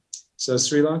Tamil. So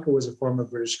Sri Lanka was a former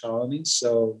British colony,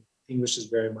 so English is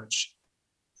very much,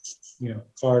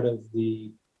 part of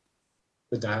the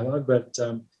dialogue. But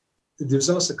it was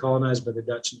also colonized by the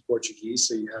Dutch and Portuguese,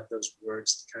 so you have those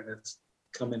words kind of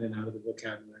come in and out of the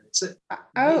vocabulary. It's a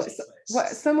amazing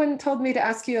place. Someone told me to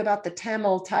ask you about the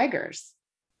Tamil tigers.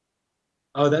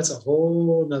 Oh, that's a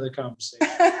whole nother conversation.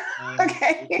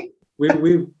 Okay.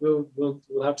 We'll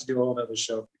have to do a whole other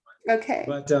show. Okay.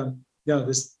 But no,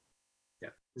 this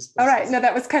all right. No,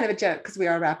 that was kind of a joke because we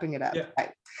are wrapping it up. Yeah.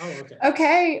 Right. Oh, okay.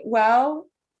 Okay. Well,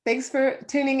 thanks for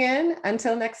tuning in.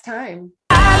 Until next time.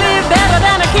 I live better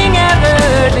than a king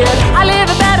ever did. I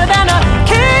live better than a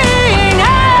king.